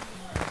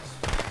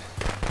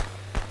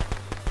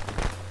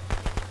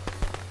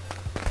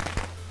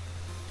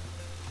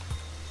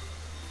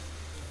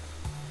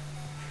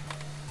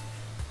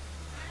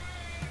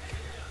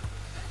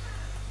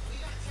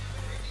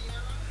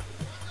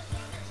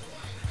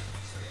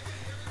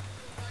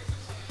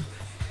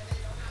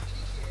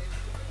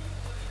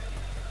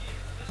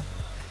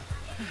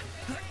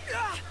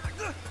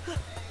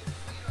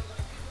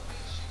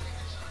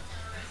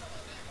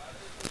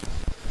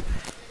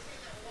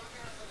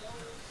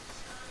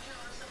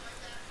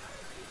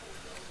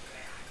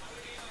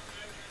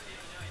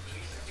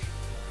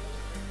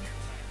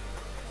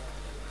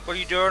 What are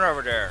you doing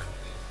over there?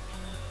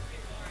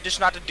 This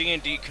not the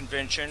D&D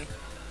convention.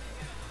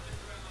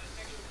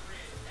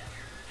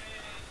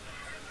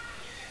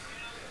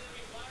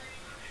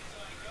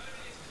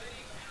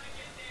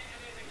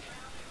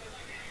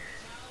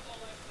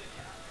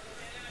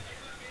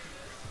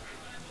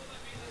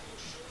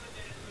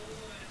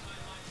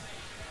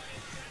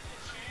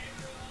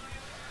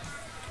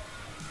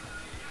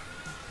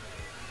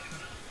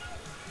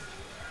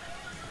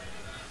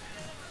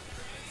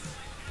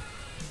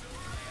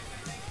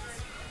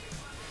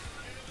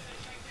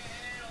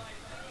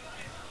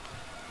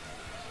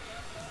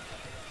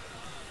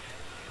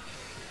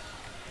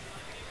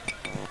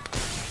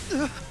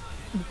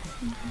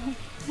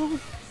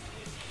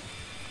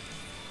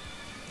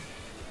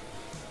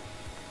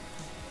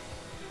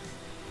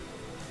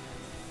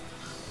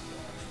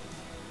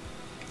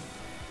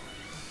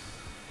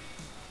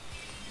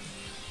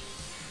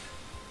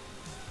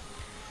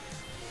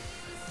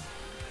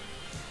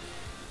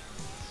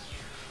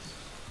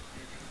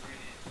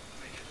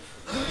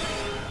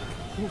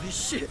 Holy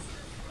shit!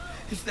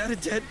 Is that a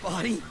dead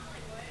body?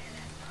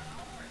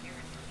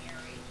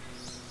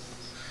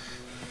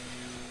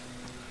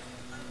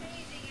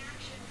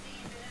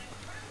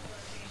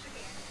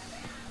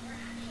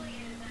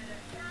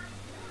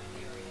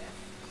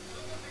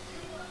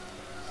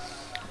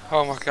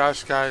 Oh my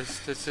gosh,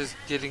 guys, this is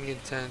getting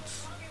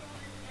intense.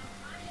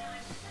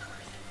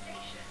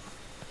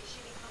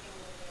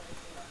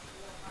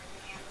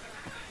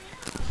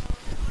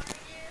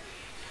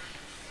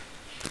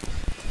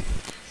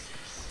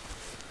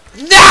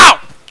 No!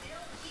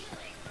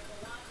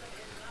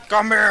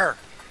 Come here.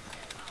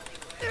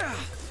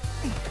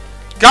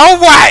 Go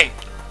away!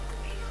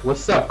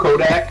 What's up,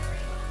 Kodak?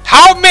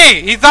 Help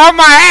me! He's on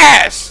my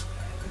ass!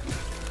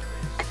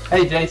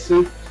 Hey,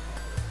 Jason.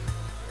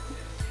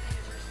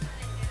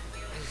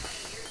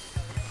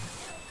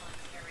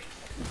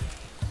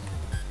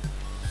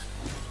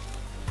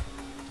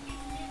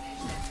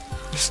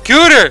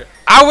 Scooter,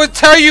 I would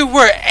tell you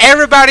where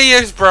everybody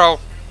is, bro.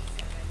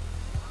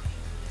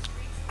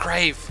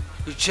 Grave,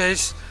 you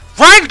just...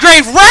 Run,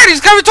 Grave, run!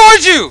 He's coming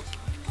towards you!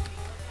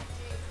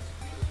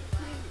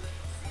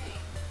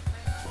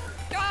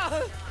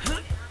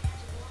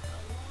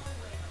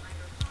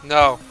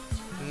 No.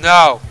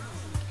 No.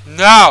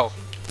 No!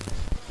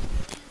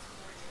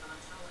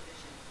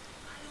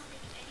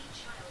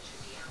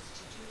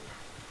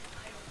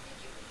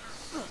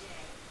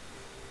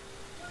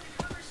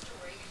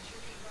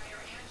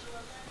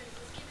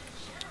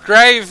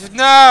 Grave,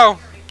 no!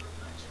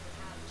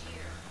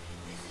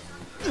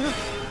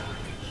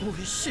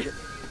 Holy shit!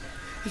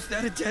 Is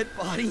that a dead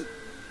body?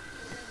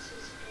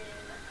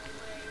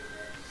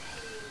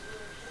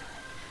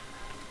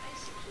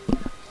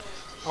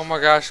 Oh my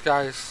gosh,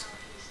 guys.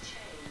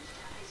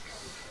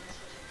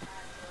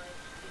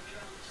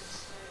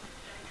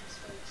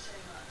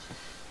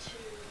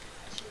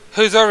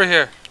 Who's over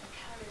here?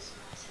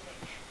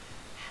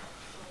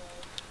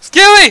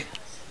 Skilly!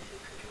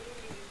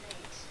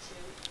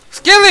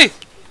 Skilly!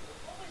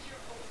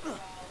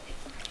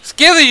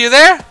 Skilly, you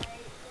there?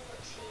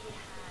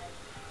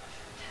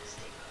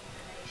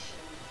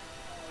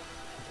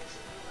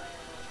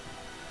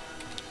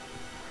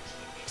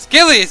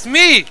 Skilly, it's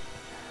me!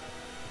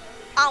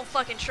 I don't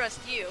fucking trust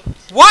you.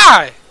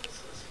 Why?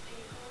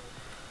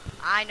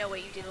 I know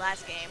what you did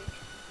last game.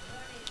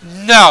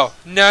 No,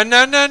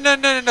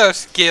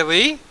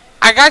 Skilly.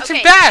 I got Okay,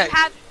 your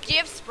back. Do you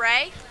have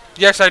spray?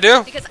 Yes, I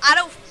do. Because I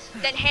don't.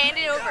 Then hand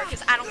it over,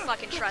 because I don't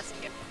fucking trust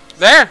you.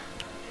 There.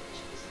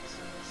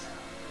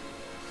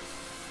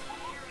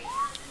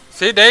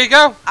 See, there you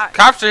go. Right.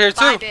 Cops are here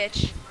Bye, too.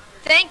 bitch.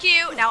 Thank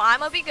you. Now I'm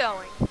gonna be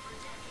going.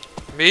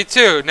 Me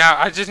too. Now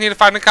I just need to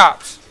find the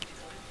cops.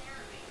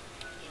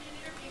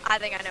 I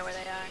think I know where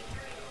they are.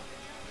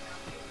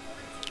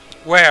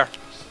 Where?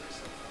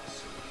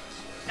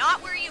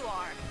 Not where you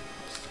are.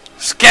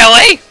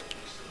 Skilly?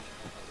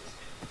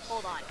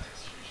 Hold on.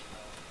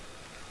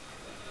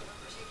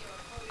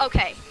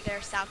 Okay,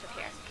 they're south of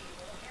here.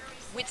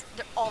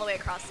 They're all the way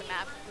across the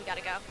map. We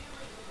gotta go.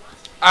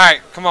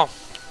 Alright, come on.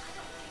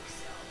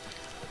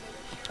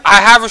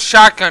 I have a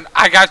shotgun.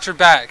 I got your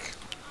back.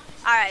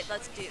 Alright,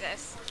 let's do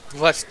this.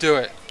 Let's do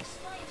it.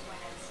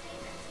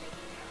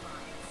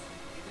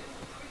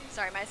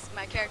 Sorry,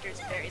 my character is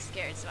very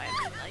scared, so I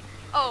have to be like,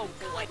 oh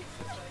boy.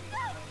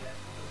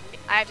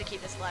 I have to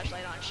keep this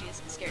flashlight on.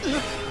 She's scared.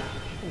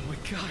 Oh my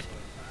god.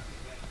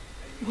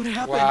 What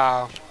happened?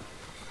 Wow.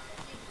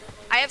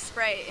 I have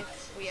spray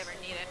if we ever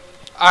need it.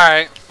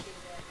 Alright.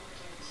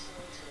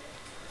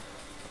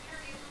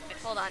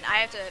 Hold on, I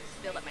have to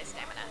build up my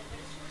stamina.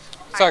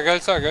 It's all good,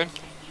 it's all good.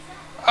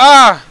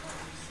 Ah!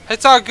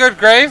 It's all good,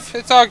 Grave.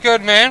 It's all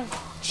good, man.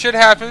 Shit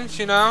happens,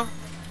 you know.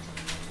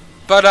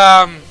 But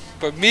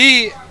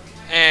me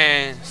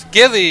and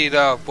Skilly,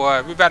 though,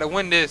 boy, we about to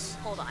win this.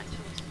 Hold on.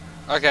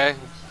 Okay.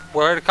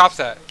 Where are the cops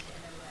at?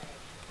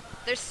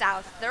 They're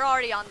south. They're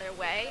already on their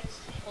way.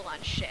 Hold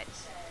on, shit.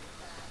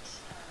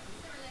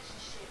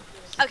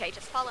 Okay,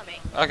 just follow me.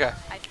 Okay.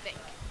 I think.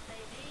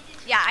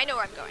 Yeah, I know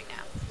where I'm going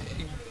now.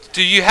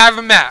 Do you have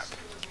a map?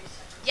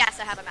 Yes,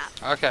 I have a map.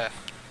 Okay.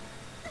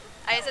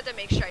 I just have to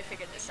make sure I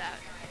figured this out.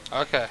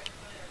 Okay.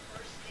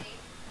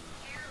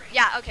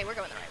 Yeah, okay, we're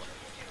going the right way.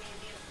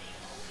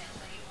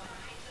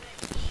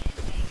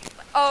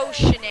 Oh,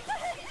 shit.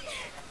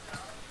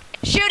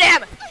 Shoot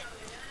him!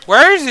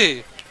 Where is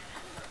he?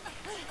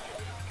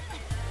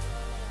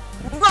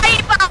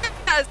 Right behind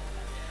us!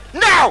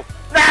 No!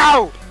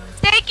 No!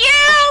 Thank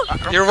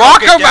you! You're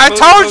welcome, I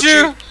told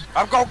you!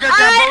 I'm gonna get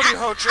that booty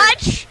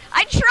hoochie.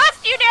 I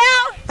trust you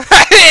now!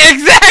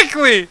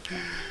 Exactly!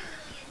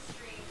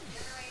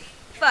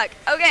 Fuck,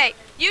 okay.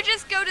 You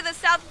just go to the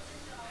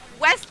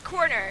southwest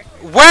corner.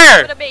 Where?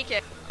 I'm gonna make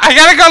it. I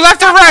gotta go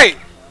left or right?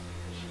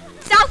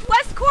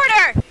 Southwest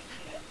corner!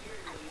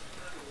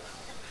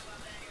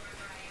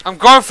 I'm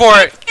going for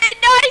it.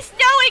 Nice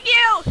knowing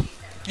you!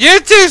 You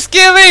too,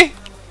 Skilly!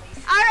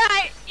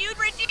 Alright, you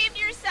redeemed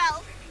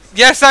yourself.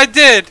 Yes, I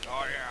did.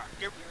 Oh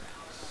yeah.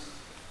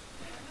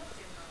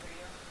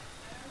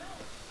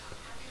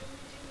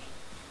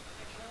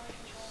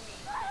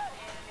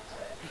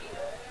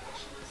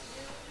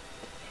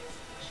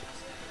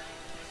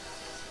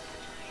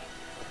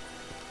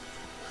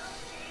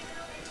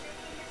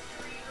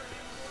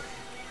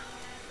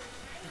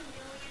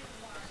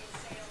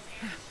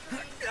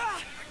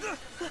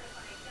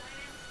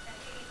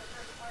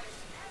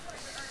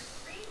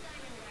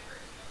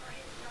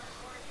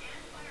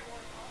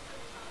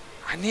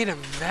 I need a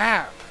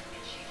map.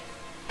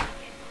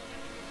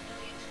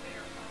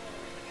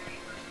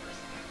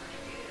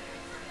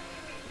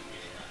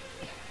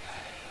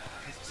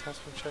 Has this house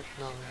been checked?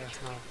 No,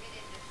 that's not.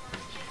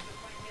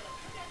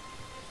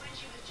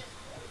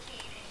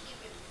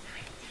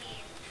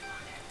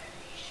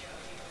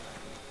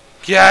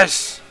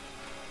 Yes!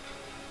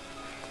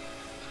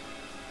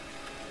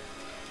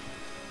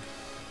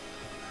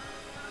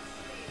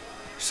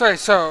 Sorry,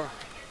 so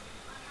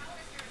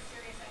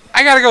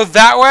I gotta go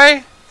that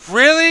way?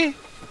 Really?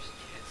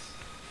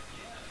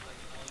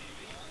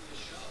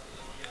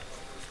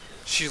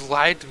 She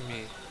lied to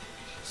me.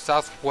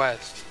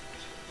 Southwest.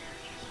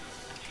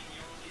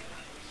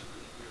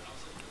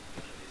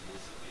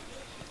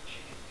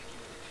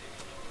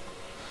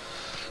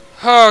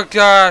 Oh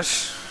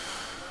gosh.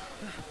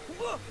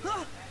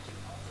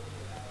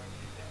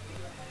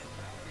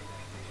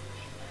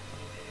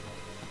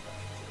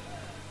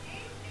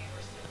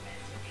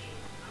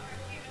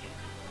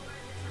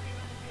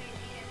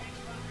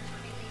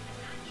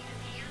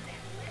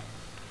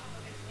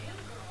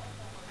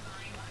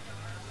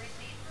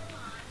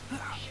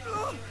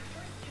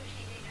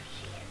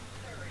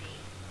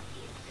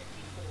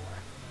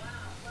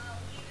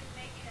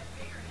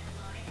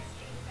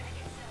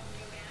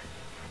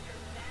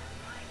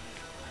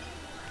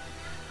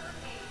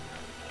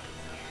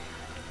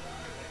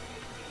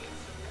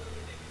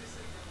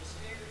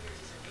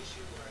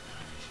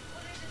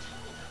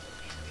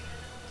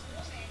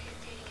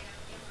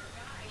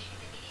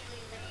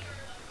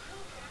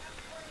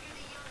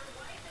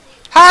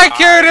 Hi,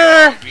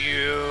 Cooter!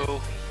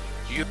 You.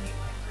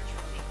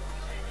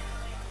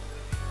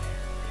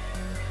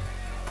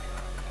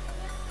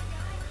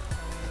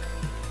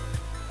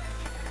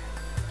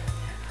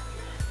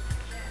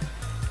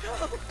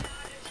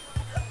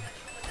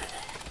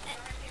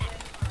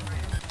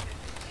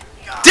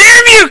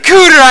 Damn you,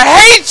 Cooter! I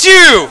hate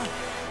you!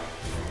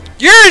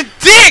 You're a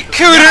dick,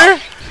 Cooter!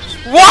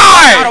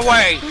 Why? Not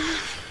away.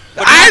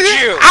 But not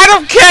you. I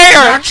don't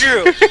care! Not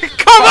you.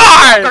 Come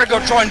on! I'm gonna go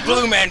join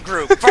Blue Man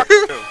Group. Fuck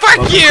you.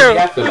 Fuck you!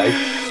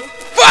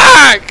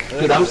 Fuck!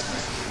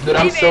 Dude,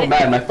 I'm so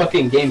mad. My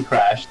fucking game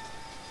crashed.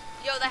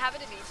 Yo, that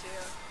happened to me too.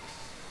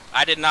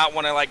 I did not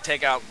want to like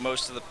take out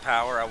most of the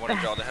power. I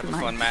wanted y'all to have a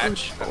fun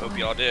match. I hope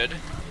y'all did.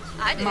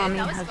 I did. Mommy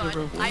That was has fun. a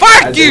reward.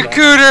 Fuck you,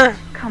 Cooter!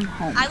 Come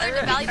home. I learned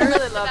a valuable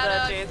lesson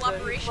about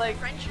cooperation and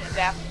friendship.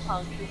 Daft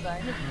Punk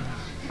design.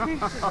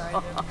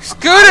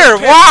 Scooter,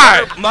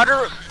 why?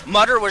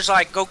 Mutter was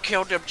like, go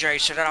kill them,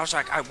 Jason. And I was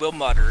like, I will,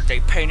 Mutter.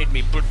 They painted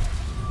me blue.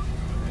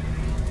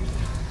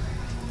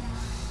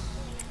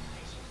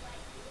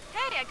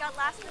 Hey, I got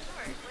last resort.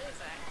 What is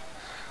that?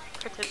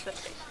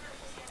 Participation.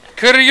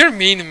 Cooter, you're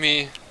mean to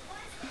me.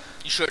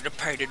 You shouldn't have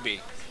painted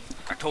me.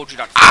 I told you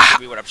not to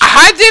paint me what I'm saying.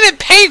 I didn't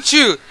paint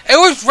you! It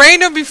was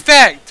random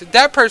effect.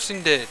 That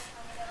person did.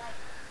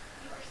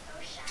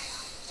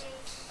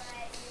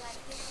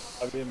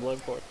 I'm being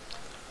blamed for it.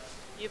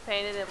 You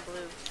painted in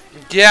blue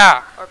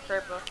Yeah. or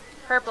purple.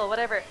 Purple,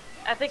 whatever.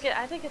 I think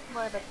it's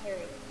more of a parry.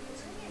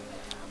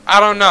 I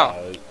don't know.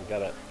 We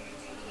gotta.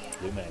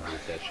 Blue man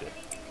does that shit.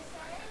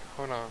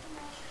 Hold on.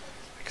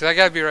 Cause I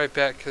gotta be right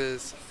back.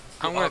 Cause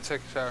I'm gonna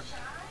take a shower.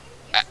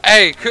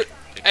 Hey,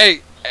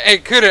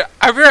 Kuda,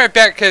 I'll be right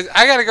back. Cause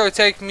I gotta go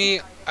take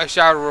me a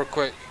shower real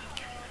quick.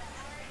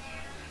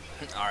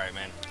 All right,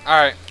 man. All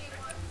right.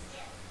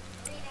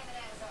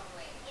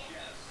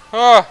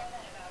 Oh.